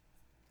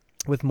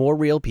with more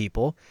real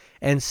people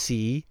and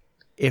see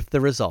if the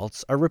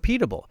results are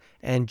repeatable.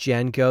 And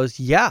Jen goes,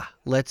 yeah,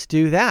 let's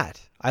do that.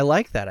 I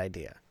like that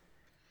idea.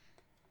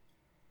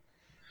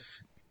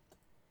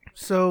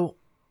 So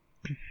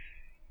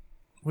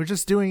we're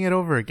just doing it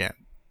over again.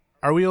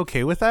 Are we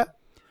okay with that?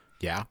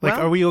 Yeah. Like,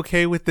 are we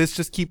okay with this?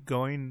 Just keep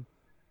going.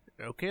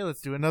 Okay,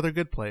 let's do another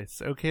good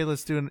place. Okay,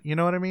 let's do you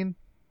know what I mean?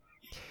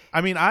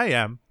 I mean, I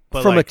am.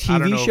 But from like, a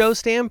TV show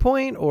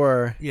standpoint,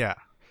 or yeah,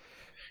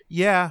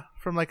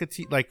 from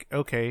like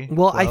okay.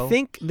 Well, I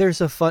think there's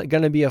going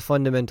to be a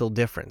fundamental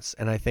difference,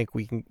 and I think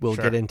we'll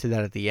Sure. get into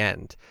that at the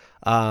end.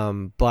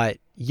 But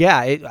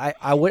yeah,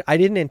 I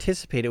didn't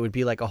anticipate it would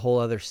be like a whole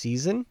other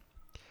season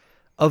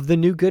of The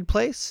New Good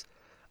Place,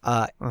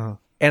 and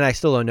I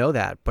still don't know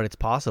that, but it's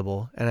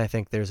possible, and I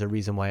think there's a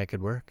reason why it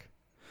could work.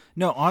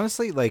 No,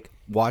 honestly, like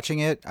watching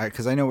it,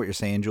 because I know what you're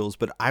saying, Jules,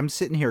 but I'm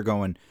sitting here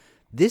going,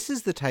 this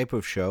is the type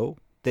of show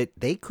that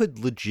they could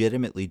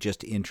legitimately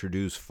just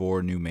introduce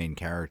 4 new main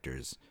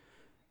characters,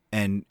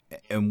 and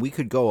we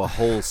could go a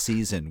whole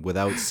season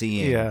without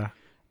seeing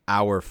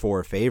our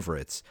 4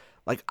 favorites.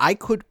 Like I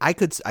could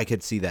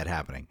see that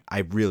happening. I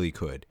really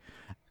could.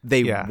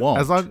 They won't.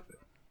 As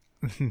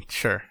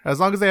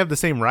long as they have the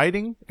same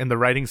writing and the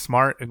writing's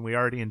smart and we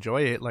already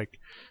enjoy it, like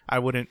I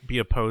wouldn't be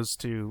opposed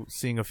to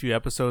seeing a few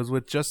episodes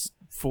with just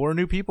 4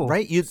 new people.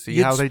 Right? You'd see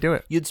how they do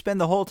it. You'd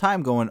spend the whole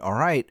time going, all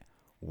right,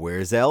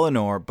 where's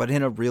Eleanor? But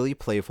in a really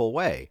playful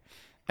way.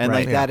 And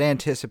Right. that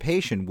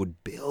anticipation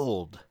would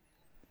build.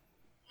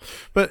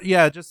 But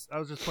yeah, I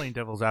was just playing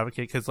devil's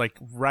advocate because like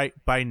right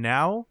by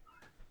now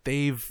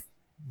they've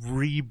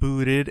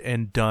rebooted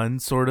and done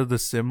sort of the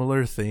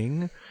similar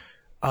thing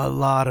a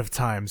lot of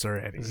times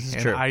already. This is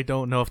And true. I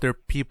don't know if there are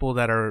people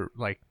that are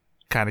like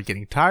kind of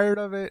getting tired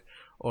of it,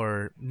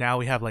 or now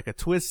we have like a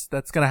twist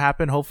that's going to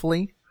happen,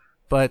 hopefully,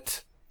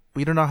 but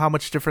we don't know how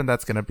much different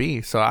that's going to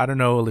be. So I don't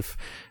know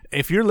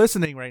if you're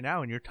listening right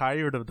now and you're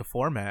tired of the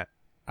format,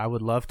 I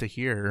would love to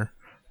hear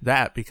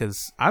that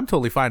because I'm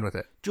totally fine with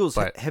it. Jules,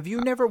 But- have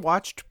you never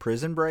watched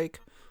Prison Break?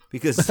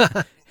 Because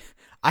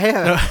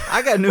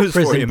I got news for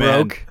Prison you,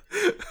 man. Broke.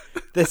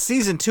 That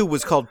season 2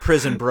 was called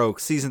Prison Broke.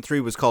 Season 3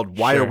 was called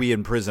Why Sure. Are We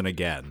in Prison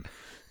Again?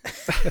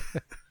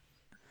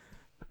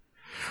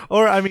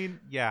 Or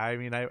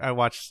I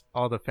watched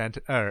all the Fast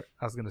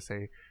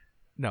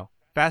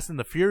and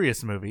the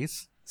Furious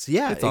movies. So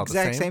yeah, It's all the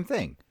exact same. same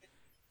thing.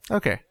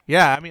 Okay.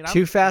 Yeah, I mean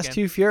Too Fast,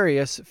 Too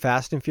Furious,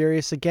 Fast and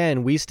Furious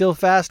again. We still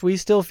fast, we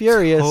still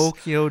furious.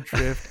 Tokyo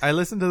Drift. I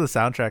listened to the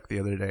soundtrack the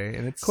other day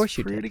and it's Of course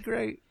you pretty did.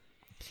 great.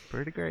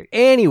 Pretty great.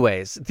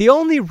 Anyways, the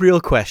only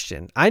real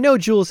question, I know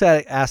Jules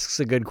asks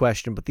a good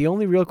question, but the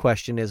only real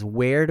question is,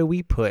 where do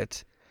we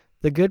put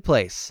The Good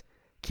Place?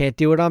 Can't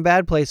do it on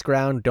Bad Place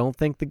ground. Don't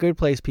think The Good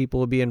Place people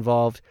will be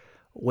involved.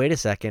 Wait a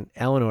second.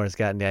 Eleanor's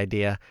got an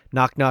idea.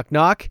 Knock, knock,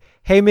 knock.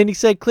 Hey, Mindy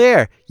St.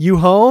 Clair, you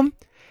home?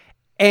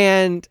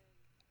 And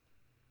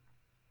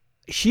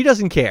she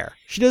doesn't care.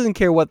 She doesn't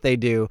care what they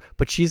do,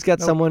 but she's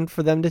got someone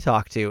for them to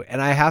talk to. And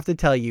I have to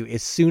tell you,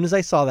 as soon as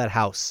I saw that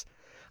house,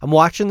 I'm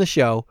watching the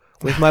show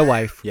with my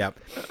wife. Yep.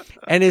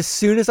 And as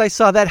soon as I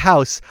saw that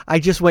house, I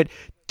just went,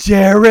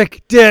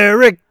 Derek,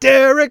 Derek,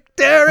 Derek,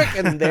 Derek.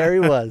 And there he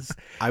was.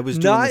 I was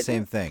doing the Not-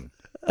 same thing.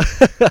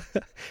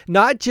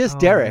 Not just Oh,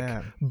 Derek,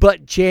 man.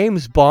 but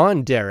James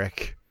Bond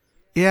Derek.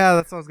 Yeah,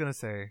 that's what I was gonna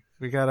say.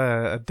 We got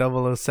a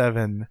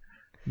 007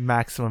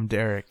 Maximum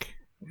Derek.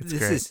 It's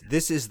great.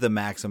 This is the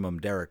maximum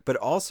Derek. But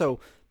also,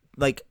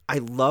 like, I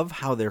love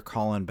how they're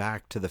calling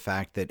back to the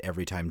fact that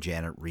every time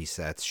Janet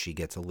resets, she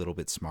gets a little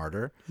bit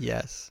smarter.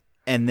 Yes.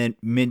 And then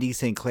Mindy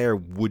St. Clair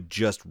would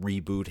just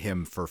reboot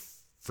him for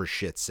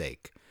shit's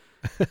sake.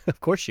 Of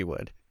course she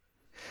would.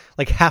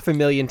 Like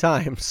 500,000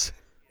 times.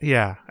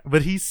 Yeah,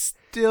 but he's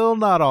still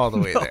not all the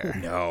way there.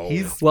 No.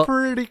 He's Well-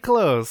 pretty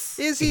close.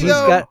 Is he He's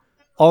though? got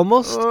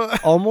almost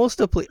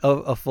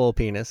a full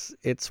penis.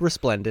 It's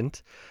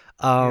resplendent.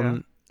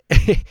 And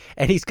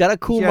he's got a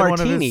cool He had one of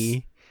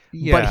martini,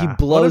 his- but he yeah.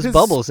 blows One of his-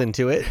 bubbles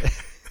into it.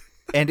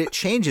 And it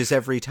changes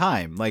every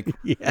time. Like,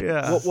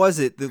 Yeah. what was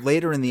it?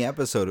 Later in the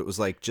episode, it was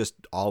like just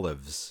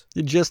olives.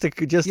 Just a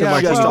Yeah, martini just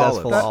that's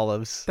olives. full of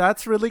olives.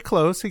 That's really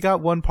close. He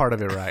got one part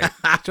of it right.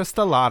 Just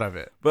a lot of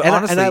it. But And,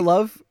 honestly, and I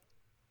love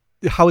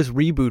how his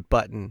reboot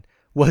button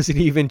wasn't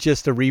even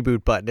just a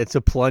reboot button. It's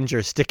a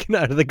plunger sticking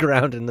out of the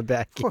ground in the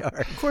backyard.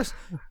 of course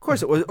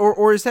it was.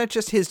 Or is that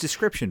just his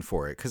description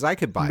for it? Because I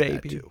could buy that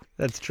Maybe. too.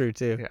 That's true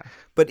too. Yeah.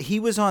 But he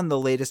was on the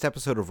latest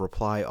episode of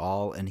Reply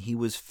All, and he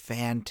was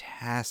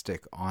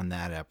fantastic on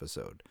that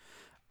episode.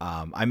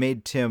 I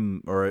made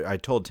Tim, or I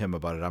told Tim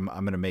about it. I'm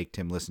going to make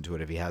Tim listen to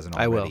it if he hasn't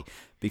I already. will.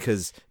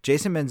 Because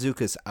Jason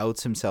Mantzoukas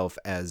outs himself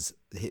as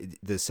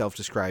the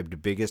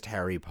self-described biggest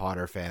Harry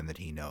Potter fan that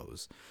he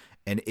knows.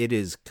 And it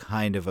is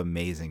kind of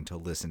amazing to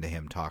listen to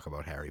him talk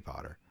about Harry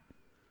Potter.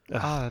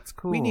 Oh, that's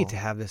cool. We need to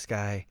have this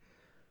guy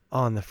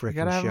on the You freaking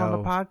gotta have show. him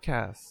on the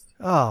podcast.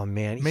 Oh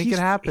man, Make it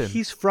happen.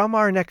 He's from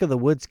our neck of the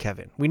woods,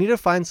 Kevin. We need to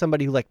find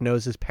somebody who like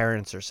knows his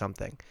parents or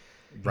something.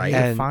 Right. You need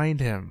to And- find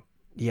him.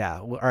 Yeah.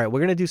 All right. We're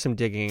gonna do some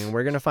digging, and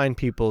we're gonna find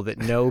people that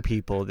know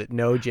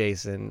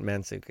Jason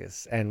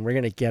Mantzoukas, and we're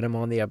gonna get him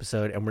on the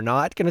episode. And we're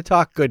not gonna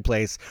talk Good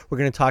Place. We're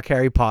gonna talk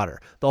Harry Potter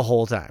the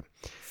whole time.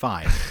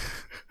 Fine.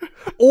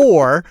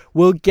 Or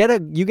we'll get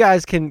you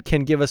guys can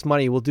give us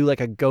money. We'll do like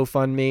a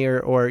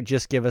GoFundMe or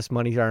just give us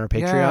money on our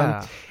Patreon,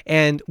 Yeah.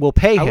 and we'll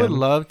pay him. I would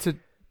love to.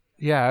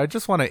 Yeah, I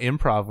just want to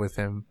improv with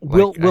him.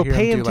 We'll I hear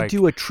pay him to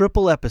do a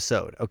triple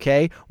episode,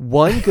 okay?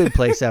 One Good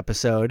Place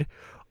episode,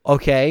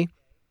 okay?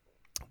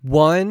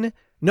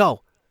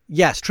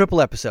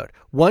 Triple episode.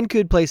 One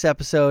Good Place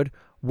episode,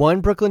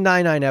 one Brooklyn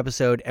Nine-Nine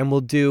episode, and we'll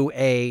do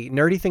a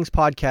Nerdy Things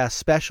podcast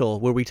special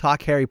where we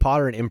talk Harry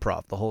Potter and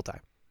improv the whole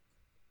time.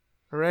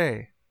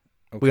 Hooray!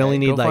 We only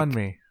need like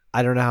GoFundMe.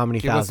 I don't know how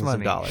many Give us thousands of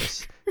money.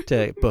 dollars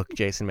to book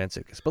Jason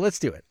Mantzoukas, but let's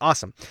do it.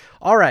 Awesome.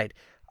 All right.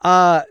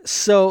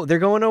 So they're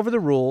going over the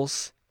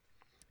rules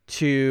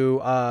to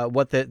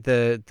what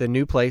the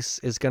new place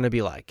is going to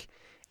be like,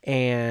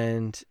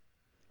 and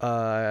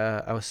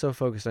I was so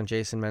focused on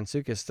Jason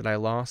Mantzoukas that I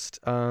lost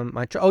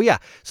my.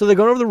 So they're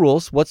going over the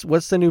rules.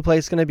 What's the new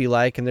place going to be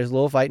like? And there's a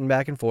little fighting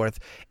back and forth.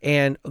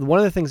 And one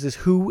of the things is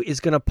who is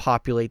going to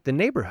populate the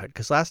neighborhood?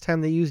 Because last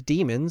time they used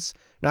demons,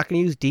 not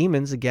going to use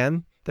demons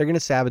again. They're going to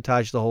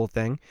sabotage the whole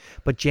thing.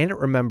 But Janet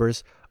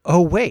remembers.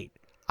 Oh wait,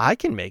 I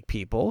can make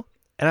people,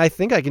 and I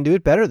think I can do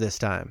it better this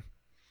time.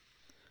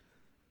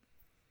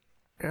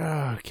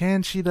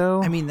 Can she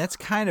though? I mean, that's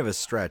kind of a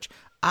stretch.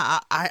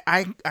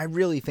 I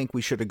really think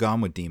we should have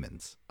gone with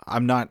demons.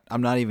 I'm not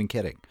even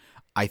kidding.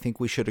 I think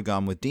we should have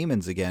gone with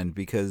demons again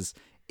because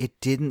it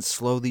didn't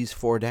slow these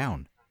four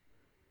down.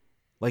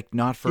 Like,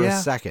 not for a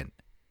second.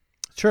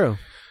 True.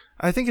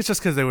 I think it's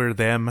just because they were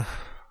them,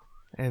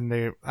 and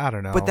I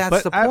don't know. But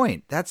that's the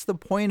point. That's the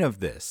point of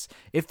this.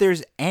 If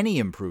there's any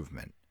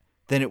improvement,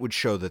 then it would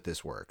show that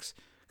this works.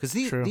 Because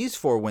these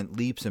four went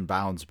leaps and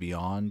bounds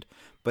beyond.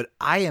 But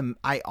I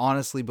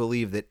honestly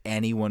believe that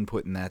anyone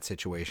put in that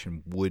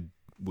situation would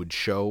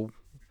show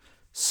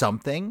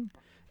something.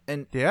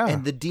 And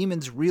the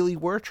demons really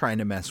were trying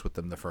to mess with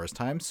them the first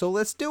time, so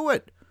let's do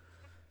it.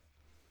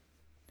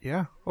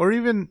 Yeah. Or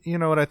even, you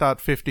know what I thought,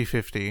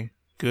 50-50,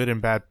 good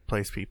and bad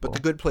place people. But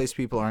the good place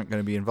people aren't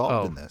going to be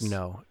involved in this.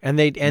 No. And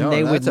they No,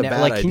 would that's a bad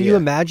like, can you idea.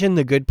 imagine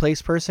the good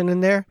place person in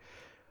there?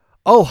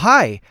 Oh,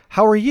 hi.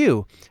 How are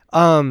you?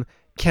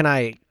 Can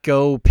I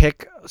go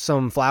pick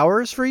some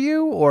flowers for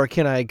you, or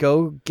can I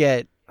go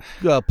get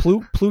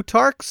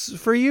Plutarchs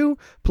for you?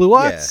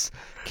 Pluots?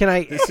 Can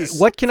I?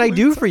 What can I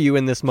do for you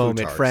in this moment,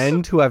 Plutarchs.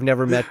 friend who I've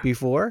never met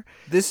before?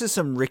 This is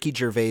some Ricky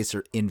Gervais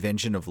or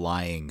invention of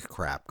lying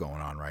crap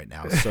going on right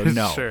now. So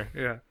no. Sure,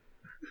 yeah.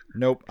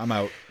 Nope, I'm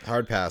out.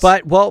 Hard pass.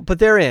 But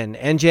they're in,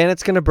 and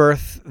Janet's gonna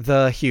birth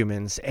the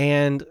humans,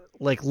 and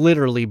like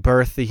literally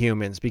birth the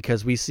humans,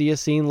 because we see a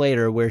scene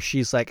later where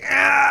she's like,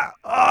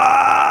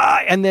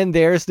 and then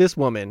there's this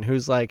woman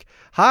who's like,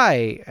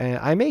 hi,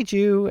 I made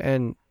you,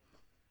 and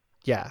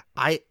yeah.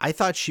 I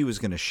thought she was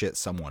going to shit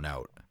someone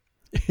out.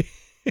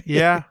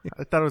 Yeah,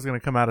 I thought it was going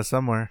to come out of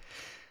somewhere.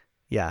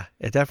 Yeah,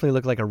 it definitely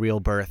looked like a real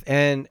birth.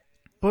 And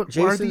But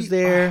Jason's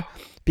there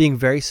being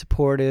very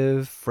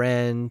supportive,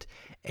 friend,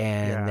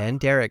 and then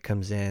Derek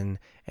comes in,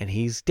 and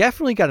he's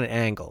definitely got an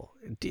angle.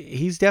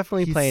 He's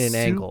definitely playing an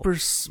angle. Super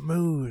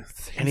smooth.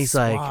 And he's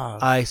like,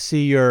 I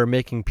see you're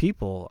making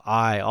people.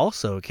 I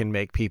also can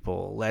make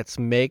people. Let's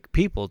make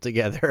people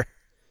together.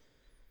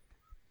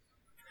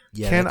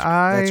 Yeah,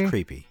 that's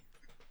creepy.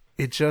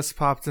 It just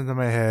popped into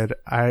my head.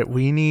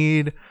 We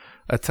need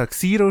a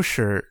tuxedo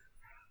shirt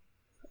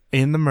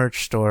in the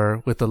merch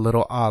store with a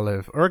little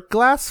olive or a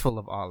glass full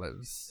of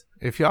olives.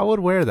 If y'all would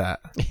wear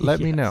that, let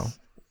me know,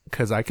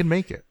 because I can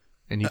make it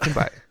and you can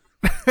buy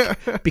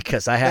it.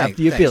 Because I have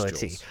the Thanks,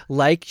 ability. Jules.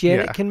 Like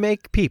Janet can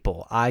make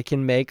people, I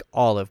can make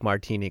olive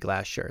martini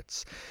glass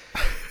shirts.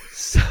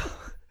 So,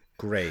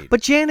 Great.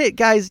 but Janet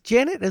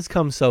has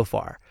come so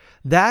far.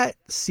 That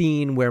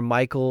scene where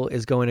Michael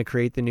is going to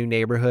create the new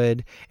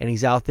neighborhood, and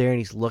he's out there and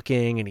he's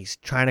looking and he's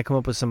trying to come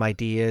up with some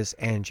ideas,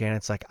 and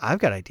Janet's like, I've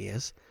got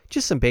ideas,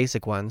 just some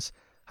basic ones.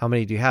 How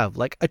many do you have?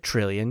 Like 1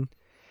 trillion.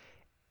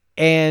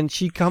 And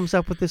she comes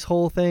up with this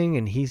whole thing,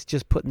 and he's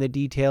just putting the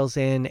details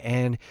in,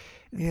 and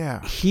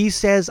he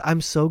says,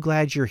 I'm so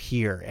glad you're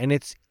here. And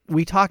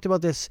we talked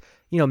about this,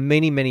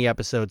 many, many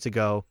episodes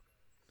ago,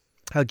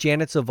 how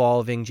Janet's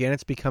evolving,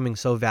 Janet's becoming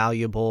so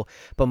valuable,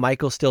 but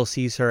Michael still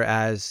sees her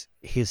as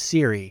his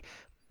Siri.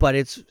 But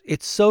it's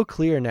so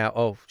clear now.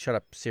 Oh, shut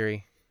up,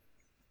 Siri.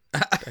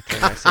 I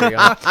turned my Siri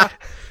off.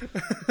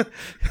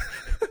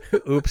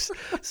 Oops.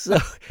 So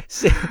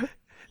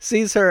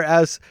sees her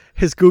as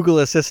his Google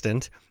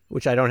Assistant,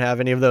 which I don't have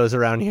any of those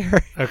around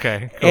here.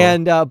 Okay. Cool.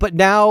 And but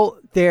now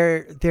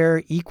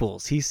they're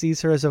equals. He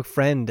sees her as a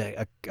friend,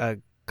 a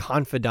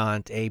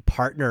confidant, a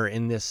partner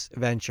in this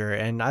venture,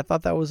 and I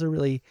thought that was a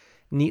really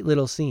neat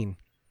little scene.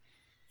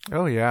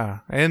 Oh yeah.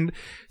 And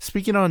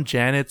speaking on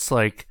Janet's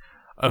like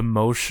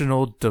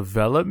emotional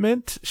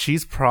development,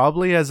 she's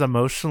probably as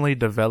emotionally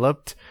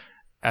developed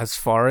as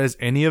far as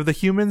any of the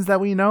humans that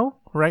we know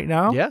right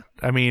now. Yeah.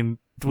 I mean,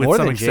 with More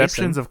some than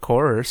exceptions, Jason. of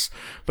course.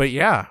 But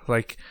yeah,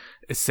 like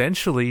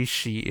essentially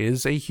she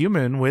is a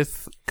human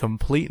with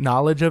complete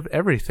knowledge of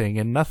everything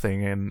and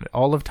nothing and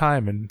all of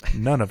time and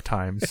none of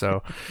time.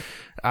 So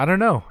I don't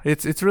know.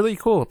 It's really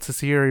cool to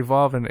see her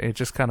evolve, and it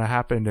just kind of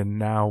happened, and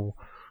now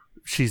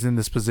she's in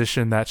this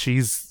position that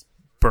she's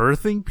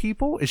birthing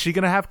people. Is she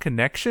going to have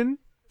connection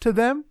to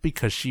them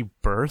because she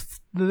birthed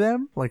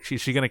them? Like,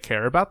 is she going to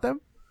care about them?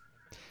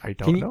 I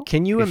don't know.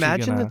 Can you Is she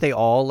imagine gonna- that they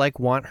all like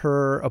want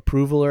her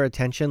approval or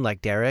attention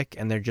like Derek,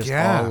 and they're just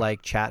Yeah. all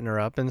like chatting her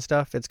up and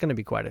stuff? It's going to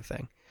be quite a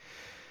thing.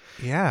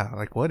 Yeah,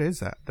 like what is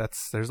that?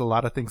 There's a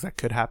lot of things that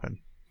could happen.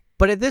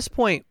 But at this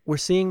point, we're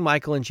seeing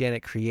Michael and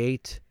Janet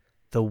create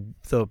the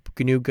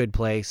new good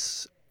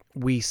place.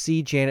 We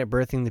see Janet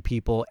birthing the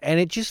people, and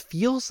it just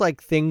feels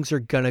like things are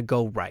going to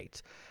go right.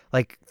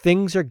 Like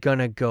things are going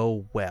to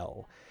go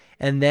well.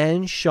 And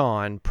then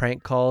Sean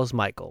prank calls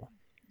Michael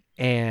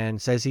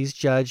and says he's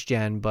Judge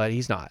Jen, but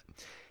he's not.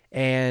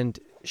 And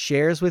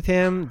shares with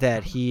him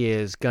that he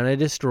is going to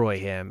destroy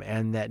him,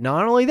 and that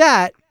not only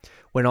that,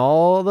 when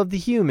all of the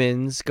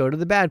humans go to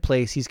the bad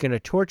place, he's going to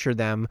torture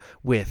them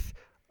with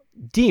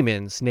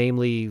demons,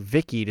 namely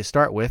Vicky to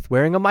start with,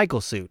 wearing a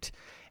Michael suit.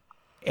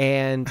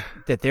 And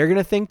that they're going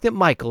to think that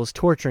Michael's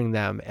torturing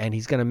them, and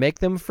he's going to make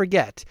them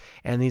forget,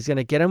 and he's going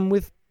to get them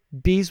with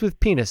bees with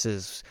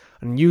penises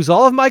and use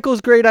all of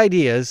Michael's great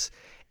ideas.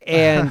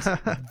 And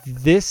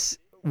this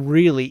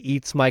really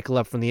eats Michael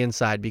up from the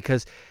inside,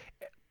 because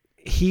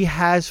he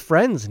has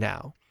friends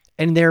now,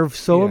 and they're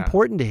so Yeah.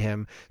 important to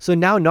him. So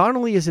now not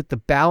only is it the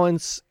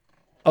balance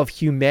of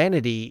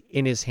humanity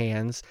in his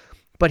hands,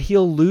 but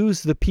he'll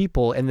lose the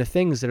people and the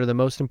things that are the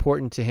most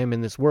important to him in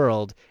this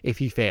world if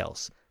he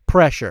fails.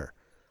 Pressure.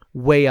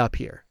 Way up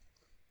here.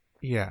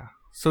 Yeah.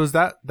 So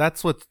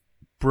that's what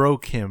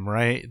broke him,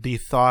 right? The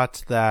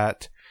thought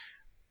that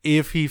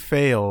if he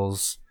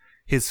fails,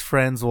 his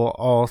friends will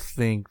all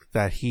think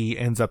that he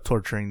ends up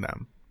torturing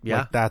them. Yeah.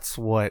 Like, that's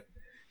what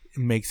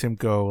makes him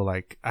go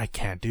like, I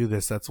can't do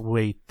this.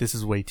 This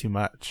is way too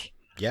much.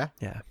 Yeah.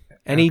 Yeah.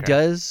 And he Okay.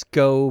 does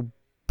go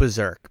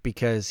berserk,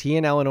 because he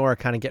and Eleanor are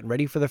kind of getting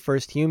ready for the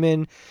first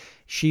human.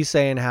 She's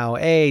saying how,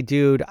 hey,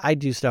 dude, I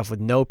do stuff with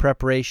no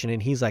preparation.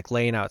 And he's like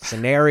laying out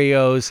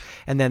scenarios.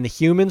 And then the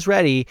human's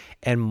ready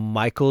and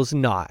Michael's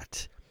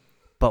not.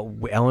 But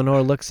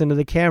Eleanor looks into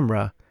the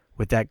camera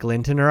with that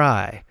glint in her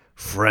eye.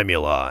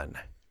 Fremulon.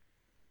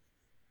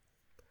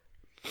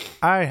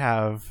 I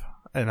have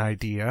an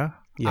idea.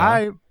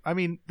 Yeah. I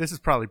mean, this is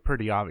probably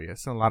pretty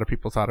obvious, and a lot of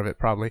people thought of it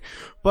probably,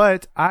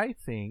 but I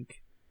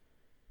think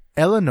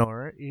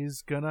Eleanor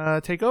is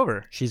gonna take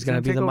over. She's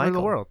gonna be take the over Michael.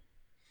 the world.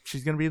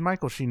 She's gonna be the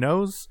Michael. She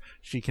knows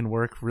she can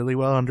work really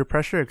well under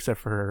pressure, except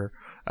for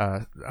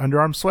her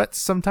underarm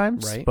sweats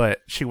sometimes. Right.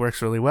 But she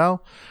works really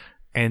well,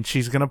 and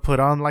she's gonna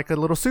put on like a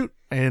little suit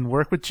and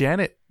work with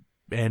Janet.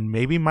 And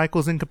maybe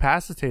Michael's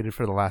incapacitated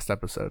for the last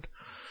episode.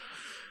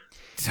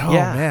 Oh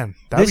Yeah. man,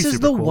 that'd This be is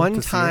super the cool one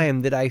to see her.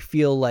 time that I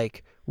feel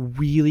like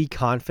really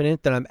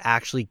confident that I'm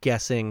actually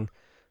guessing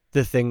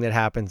the thing that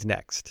happens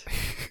next.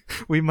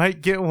 We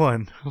might get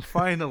one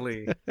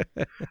finally.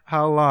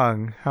 How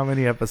long? How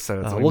many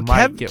episodes? We Well,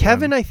 might get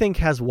Kevin, one. I think,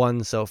 has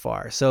one so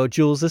far. So,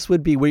 Jules, this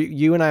would be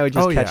you and I would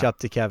just Oh, catch yeah. up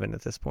to Kevin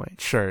at this point.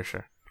 Sure.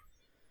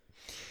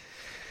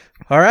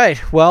 All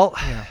right. Well,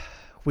 Yeah.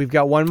 we've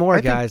got one more, I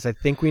think- guys. I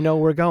think we know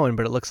where we're going,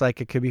 but it looks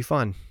like it could be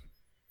fun.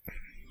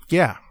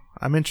 Yeah,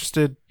 I'm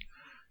interested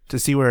to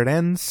see where it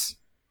ends.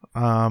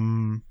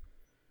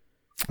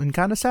 And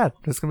kind of sad.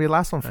 This is gonna be the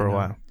last one for I a know.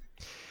 while.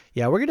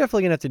 Yeah, we're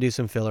definitely gonna have to do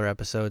some filler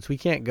episodes. We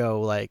can't go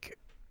like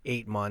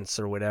 8 months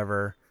or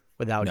whatever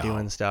without No.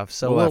 doing stuff.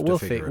 So We'll have to we'll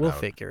figure it we'll out.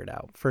 figure it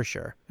out for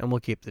sure, and we'll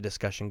keep the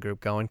discussion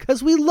group going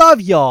because we love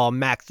y'all,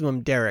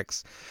 Maximum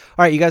Derricks.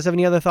 All right, you guys have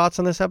any other thoughts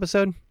on this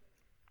episode?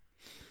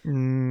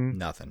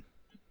 Nothing.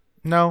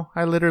 No,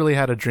 I literally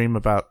had a dream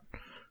about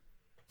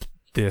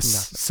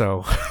this,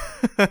 so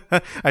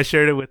I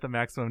shared it with the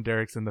Maximum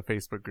Derricks in the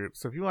Facebook group.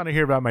 So if you want to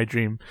hear about my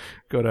dream,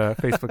 go to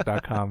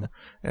facebook.com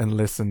and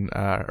listen,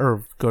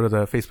 or go to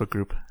the Facebook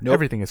group. Nope.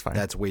 Everything is fine.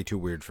 That's way too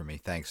weird for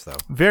me. Thanks, though.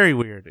 Very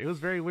weird. It was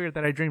very weird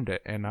that I dreamed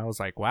it, and I was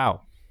like,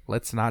 wow,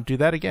 let's not do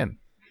that again.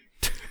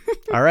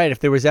 All right, if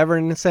there was ever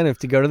an incentive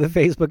to go to the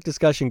Facebook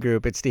discussion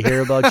group, it's to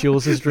hear about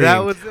Jules's dream.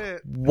 That was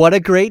it. What a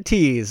great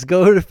tease.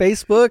 Go to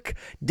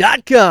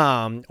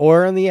facebook.com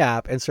or on the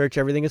app and search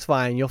Everything is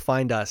Fine. You'll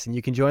find us, and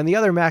you can join the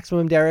other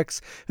Maximum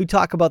Derricks who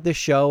talk about this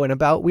show and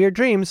about weird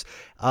dreams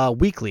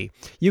weekly.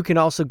 You can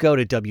also go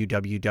to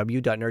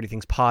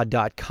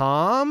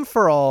www.nerdythingspod.com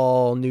for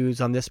all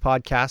news on this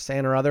podcast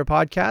and our other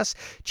podcasts.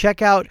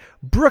 Check out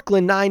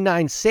Brooklyn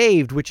Nine-Nine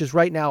Saved, which is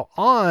right now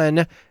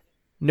on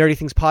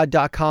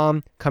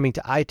nerdythingspod.com, coming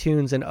to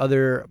iTunes and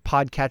other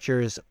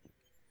podcatchers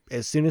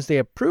as soon as they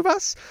approve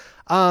us.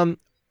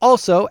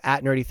 Also,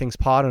 at Nerdy Things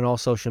Pod on all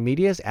social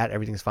medias, at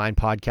Everything's Fine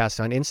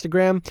Podcast on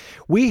Instagram.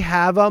 We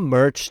have a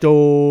merch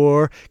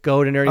store.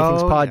 Go to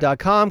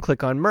nerdythingspod.com,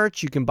 click on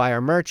merch. You can buy our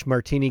merch,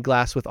 Martini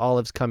Glass with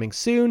Olives, coming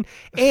soon.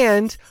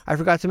 And I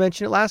forgot to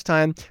mention it last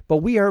time, but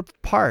we are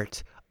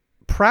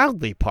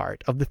proudly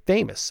part of the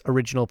famous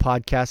Original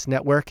Podcast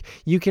Network.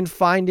 You can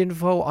find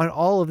info on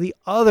all of the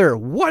other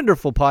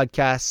wonderful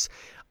podcasts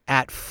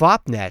at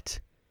fopnet.biz.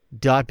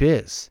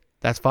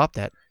 That's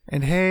fopnet.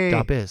 And hey,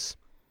 .biz.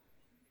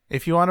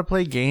 If you want to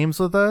play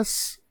games with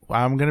us,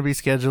 I'm going to be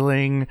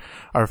scheduling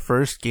our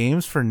first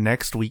games for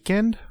next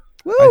weekend,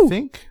 Woo! I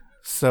think.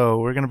 So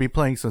we're going to be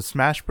playing some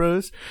Smash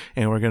Bros.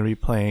 And we're going to be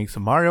playing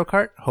some Mario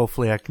Kart.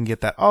 Hopefully I can get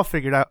that all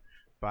figured out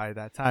by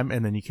that time,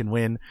 and then you can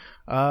win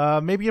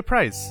maybe a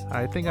prize.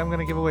 I think I'm going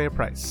to give away a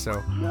prize. So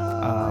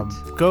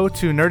go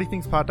to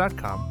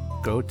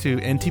nerdythingspod.com, go to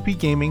NTP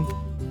Gaming.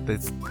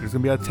 There's going to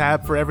be a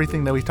tab for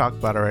everything that we talked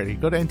about already.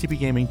 Go to NTP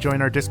Gaming,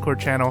 join our Discord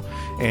channel,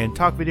 and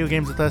talk video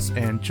games with us,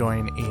 and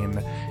join in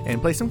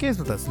and play some games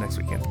with us next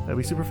weekend. That'll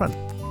be super fun.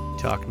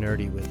 Talk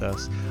nerdy with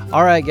us.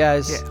 All right,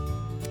 guys.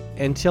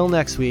 Yeah. Until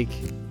next week,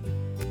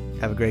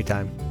 have a great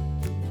time.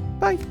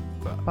 Bye.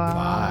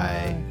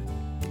 Bye.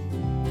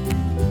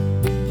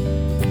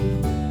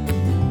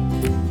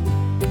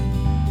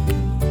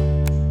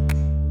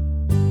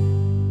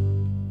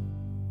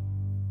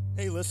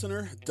 Hey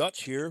listener,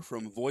 Dutch here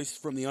from Voice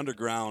from the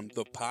Underground,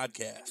 the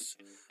podcast.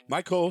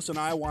 My co-host and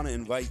I want to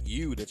invite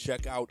you to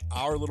check out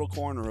our little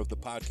corner of the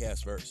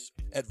podcast verse.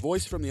 At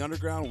Voice from the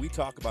Underground, we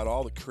talk about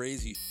all the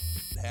crazy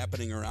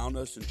happening around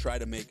us and try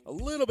to make a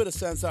little bit of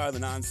sense out of the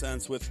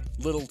nonsense with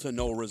little to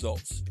no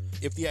results.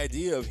 If the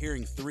idea of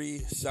hearing three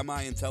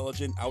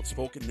semi-intelligent,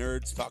 outspoken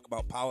nerds talk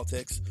about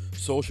politics,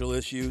 social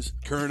issues,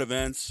 current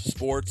events,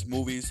 sports,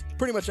 movies,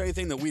 pretty much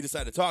anything that we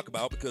decide to talk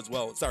about because,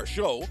 well, it's our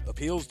show,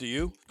 appeals to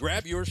you,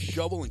 grab your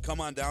shovel and come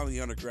on down to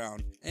the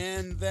underground,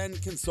 and then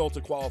consult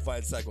a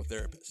qualified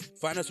psychotherapist.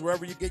 Find us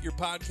wherever you get your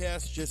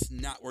podcasts, just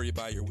not where you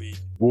buy your weed.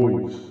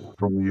 Voice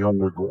from the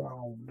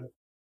Underground.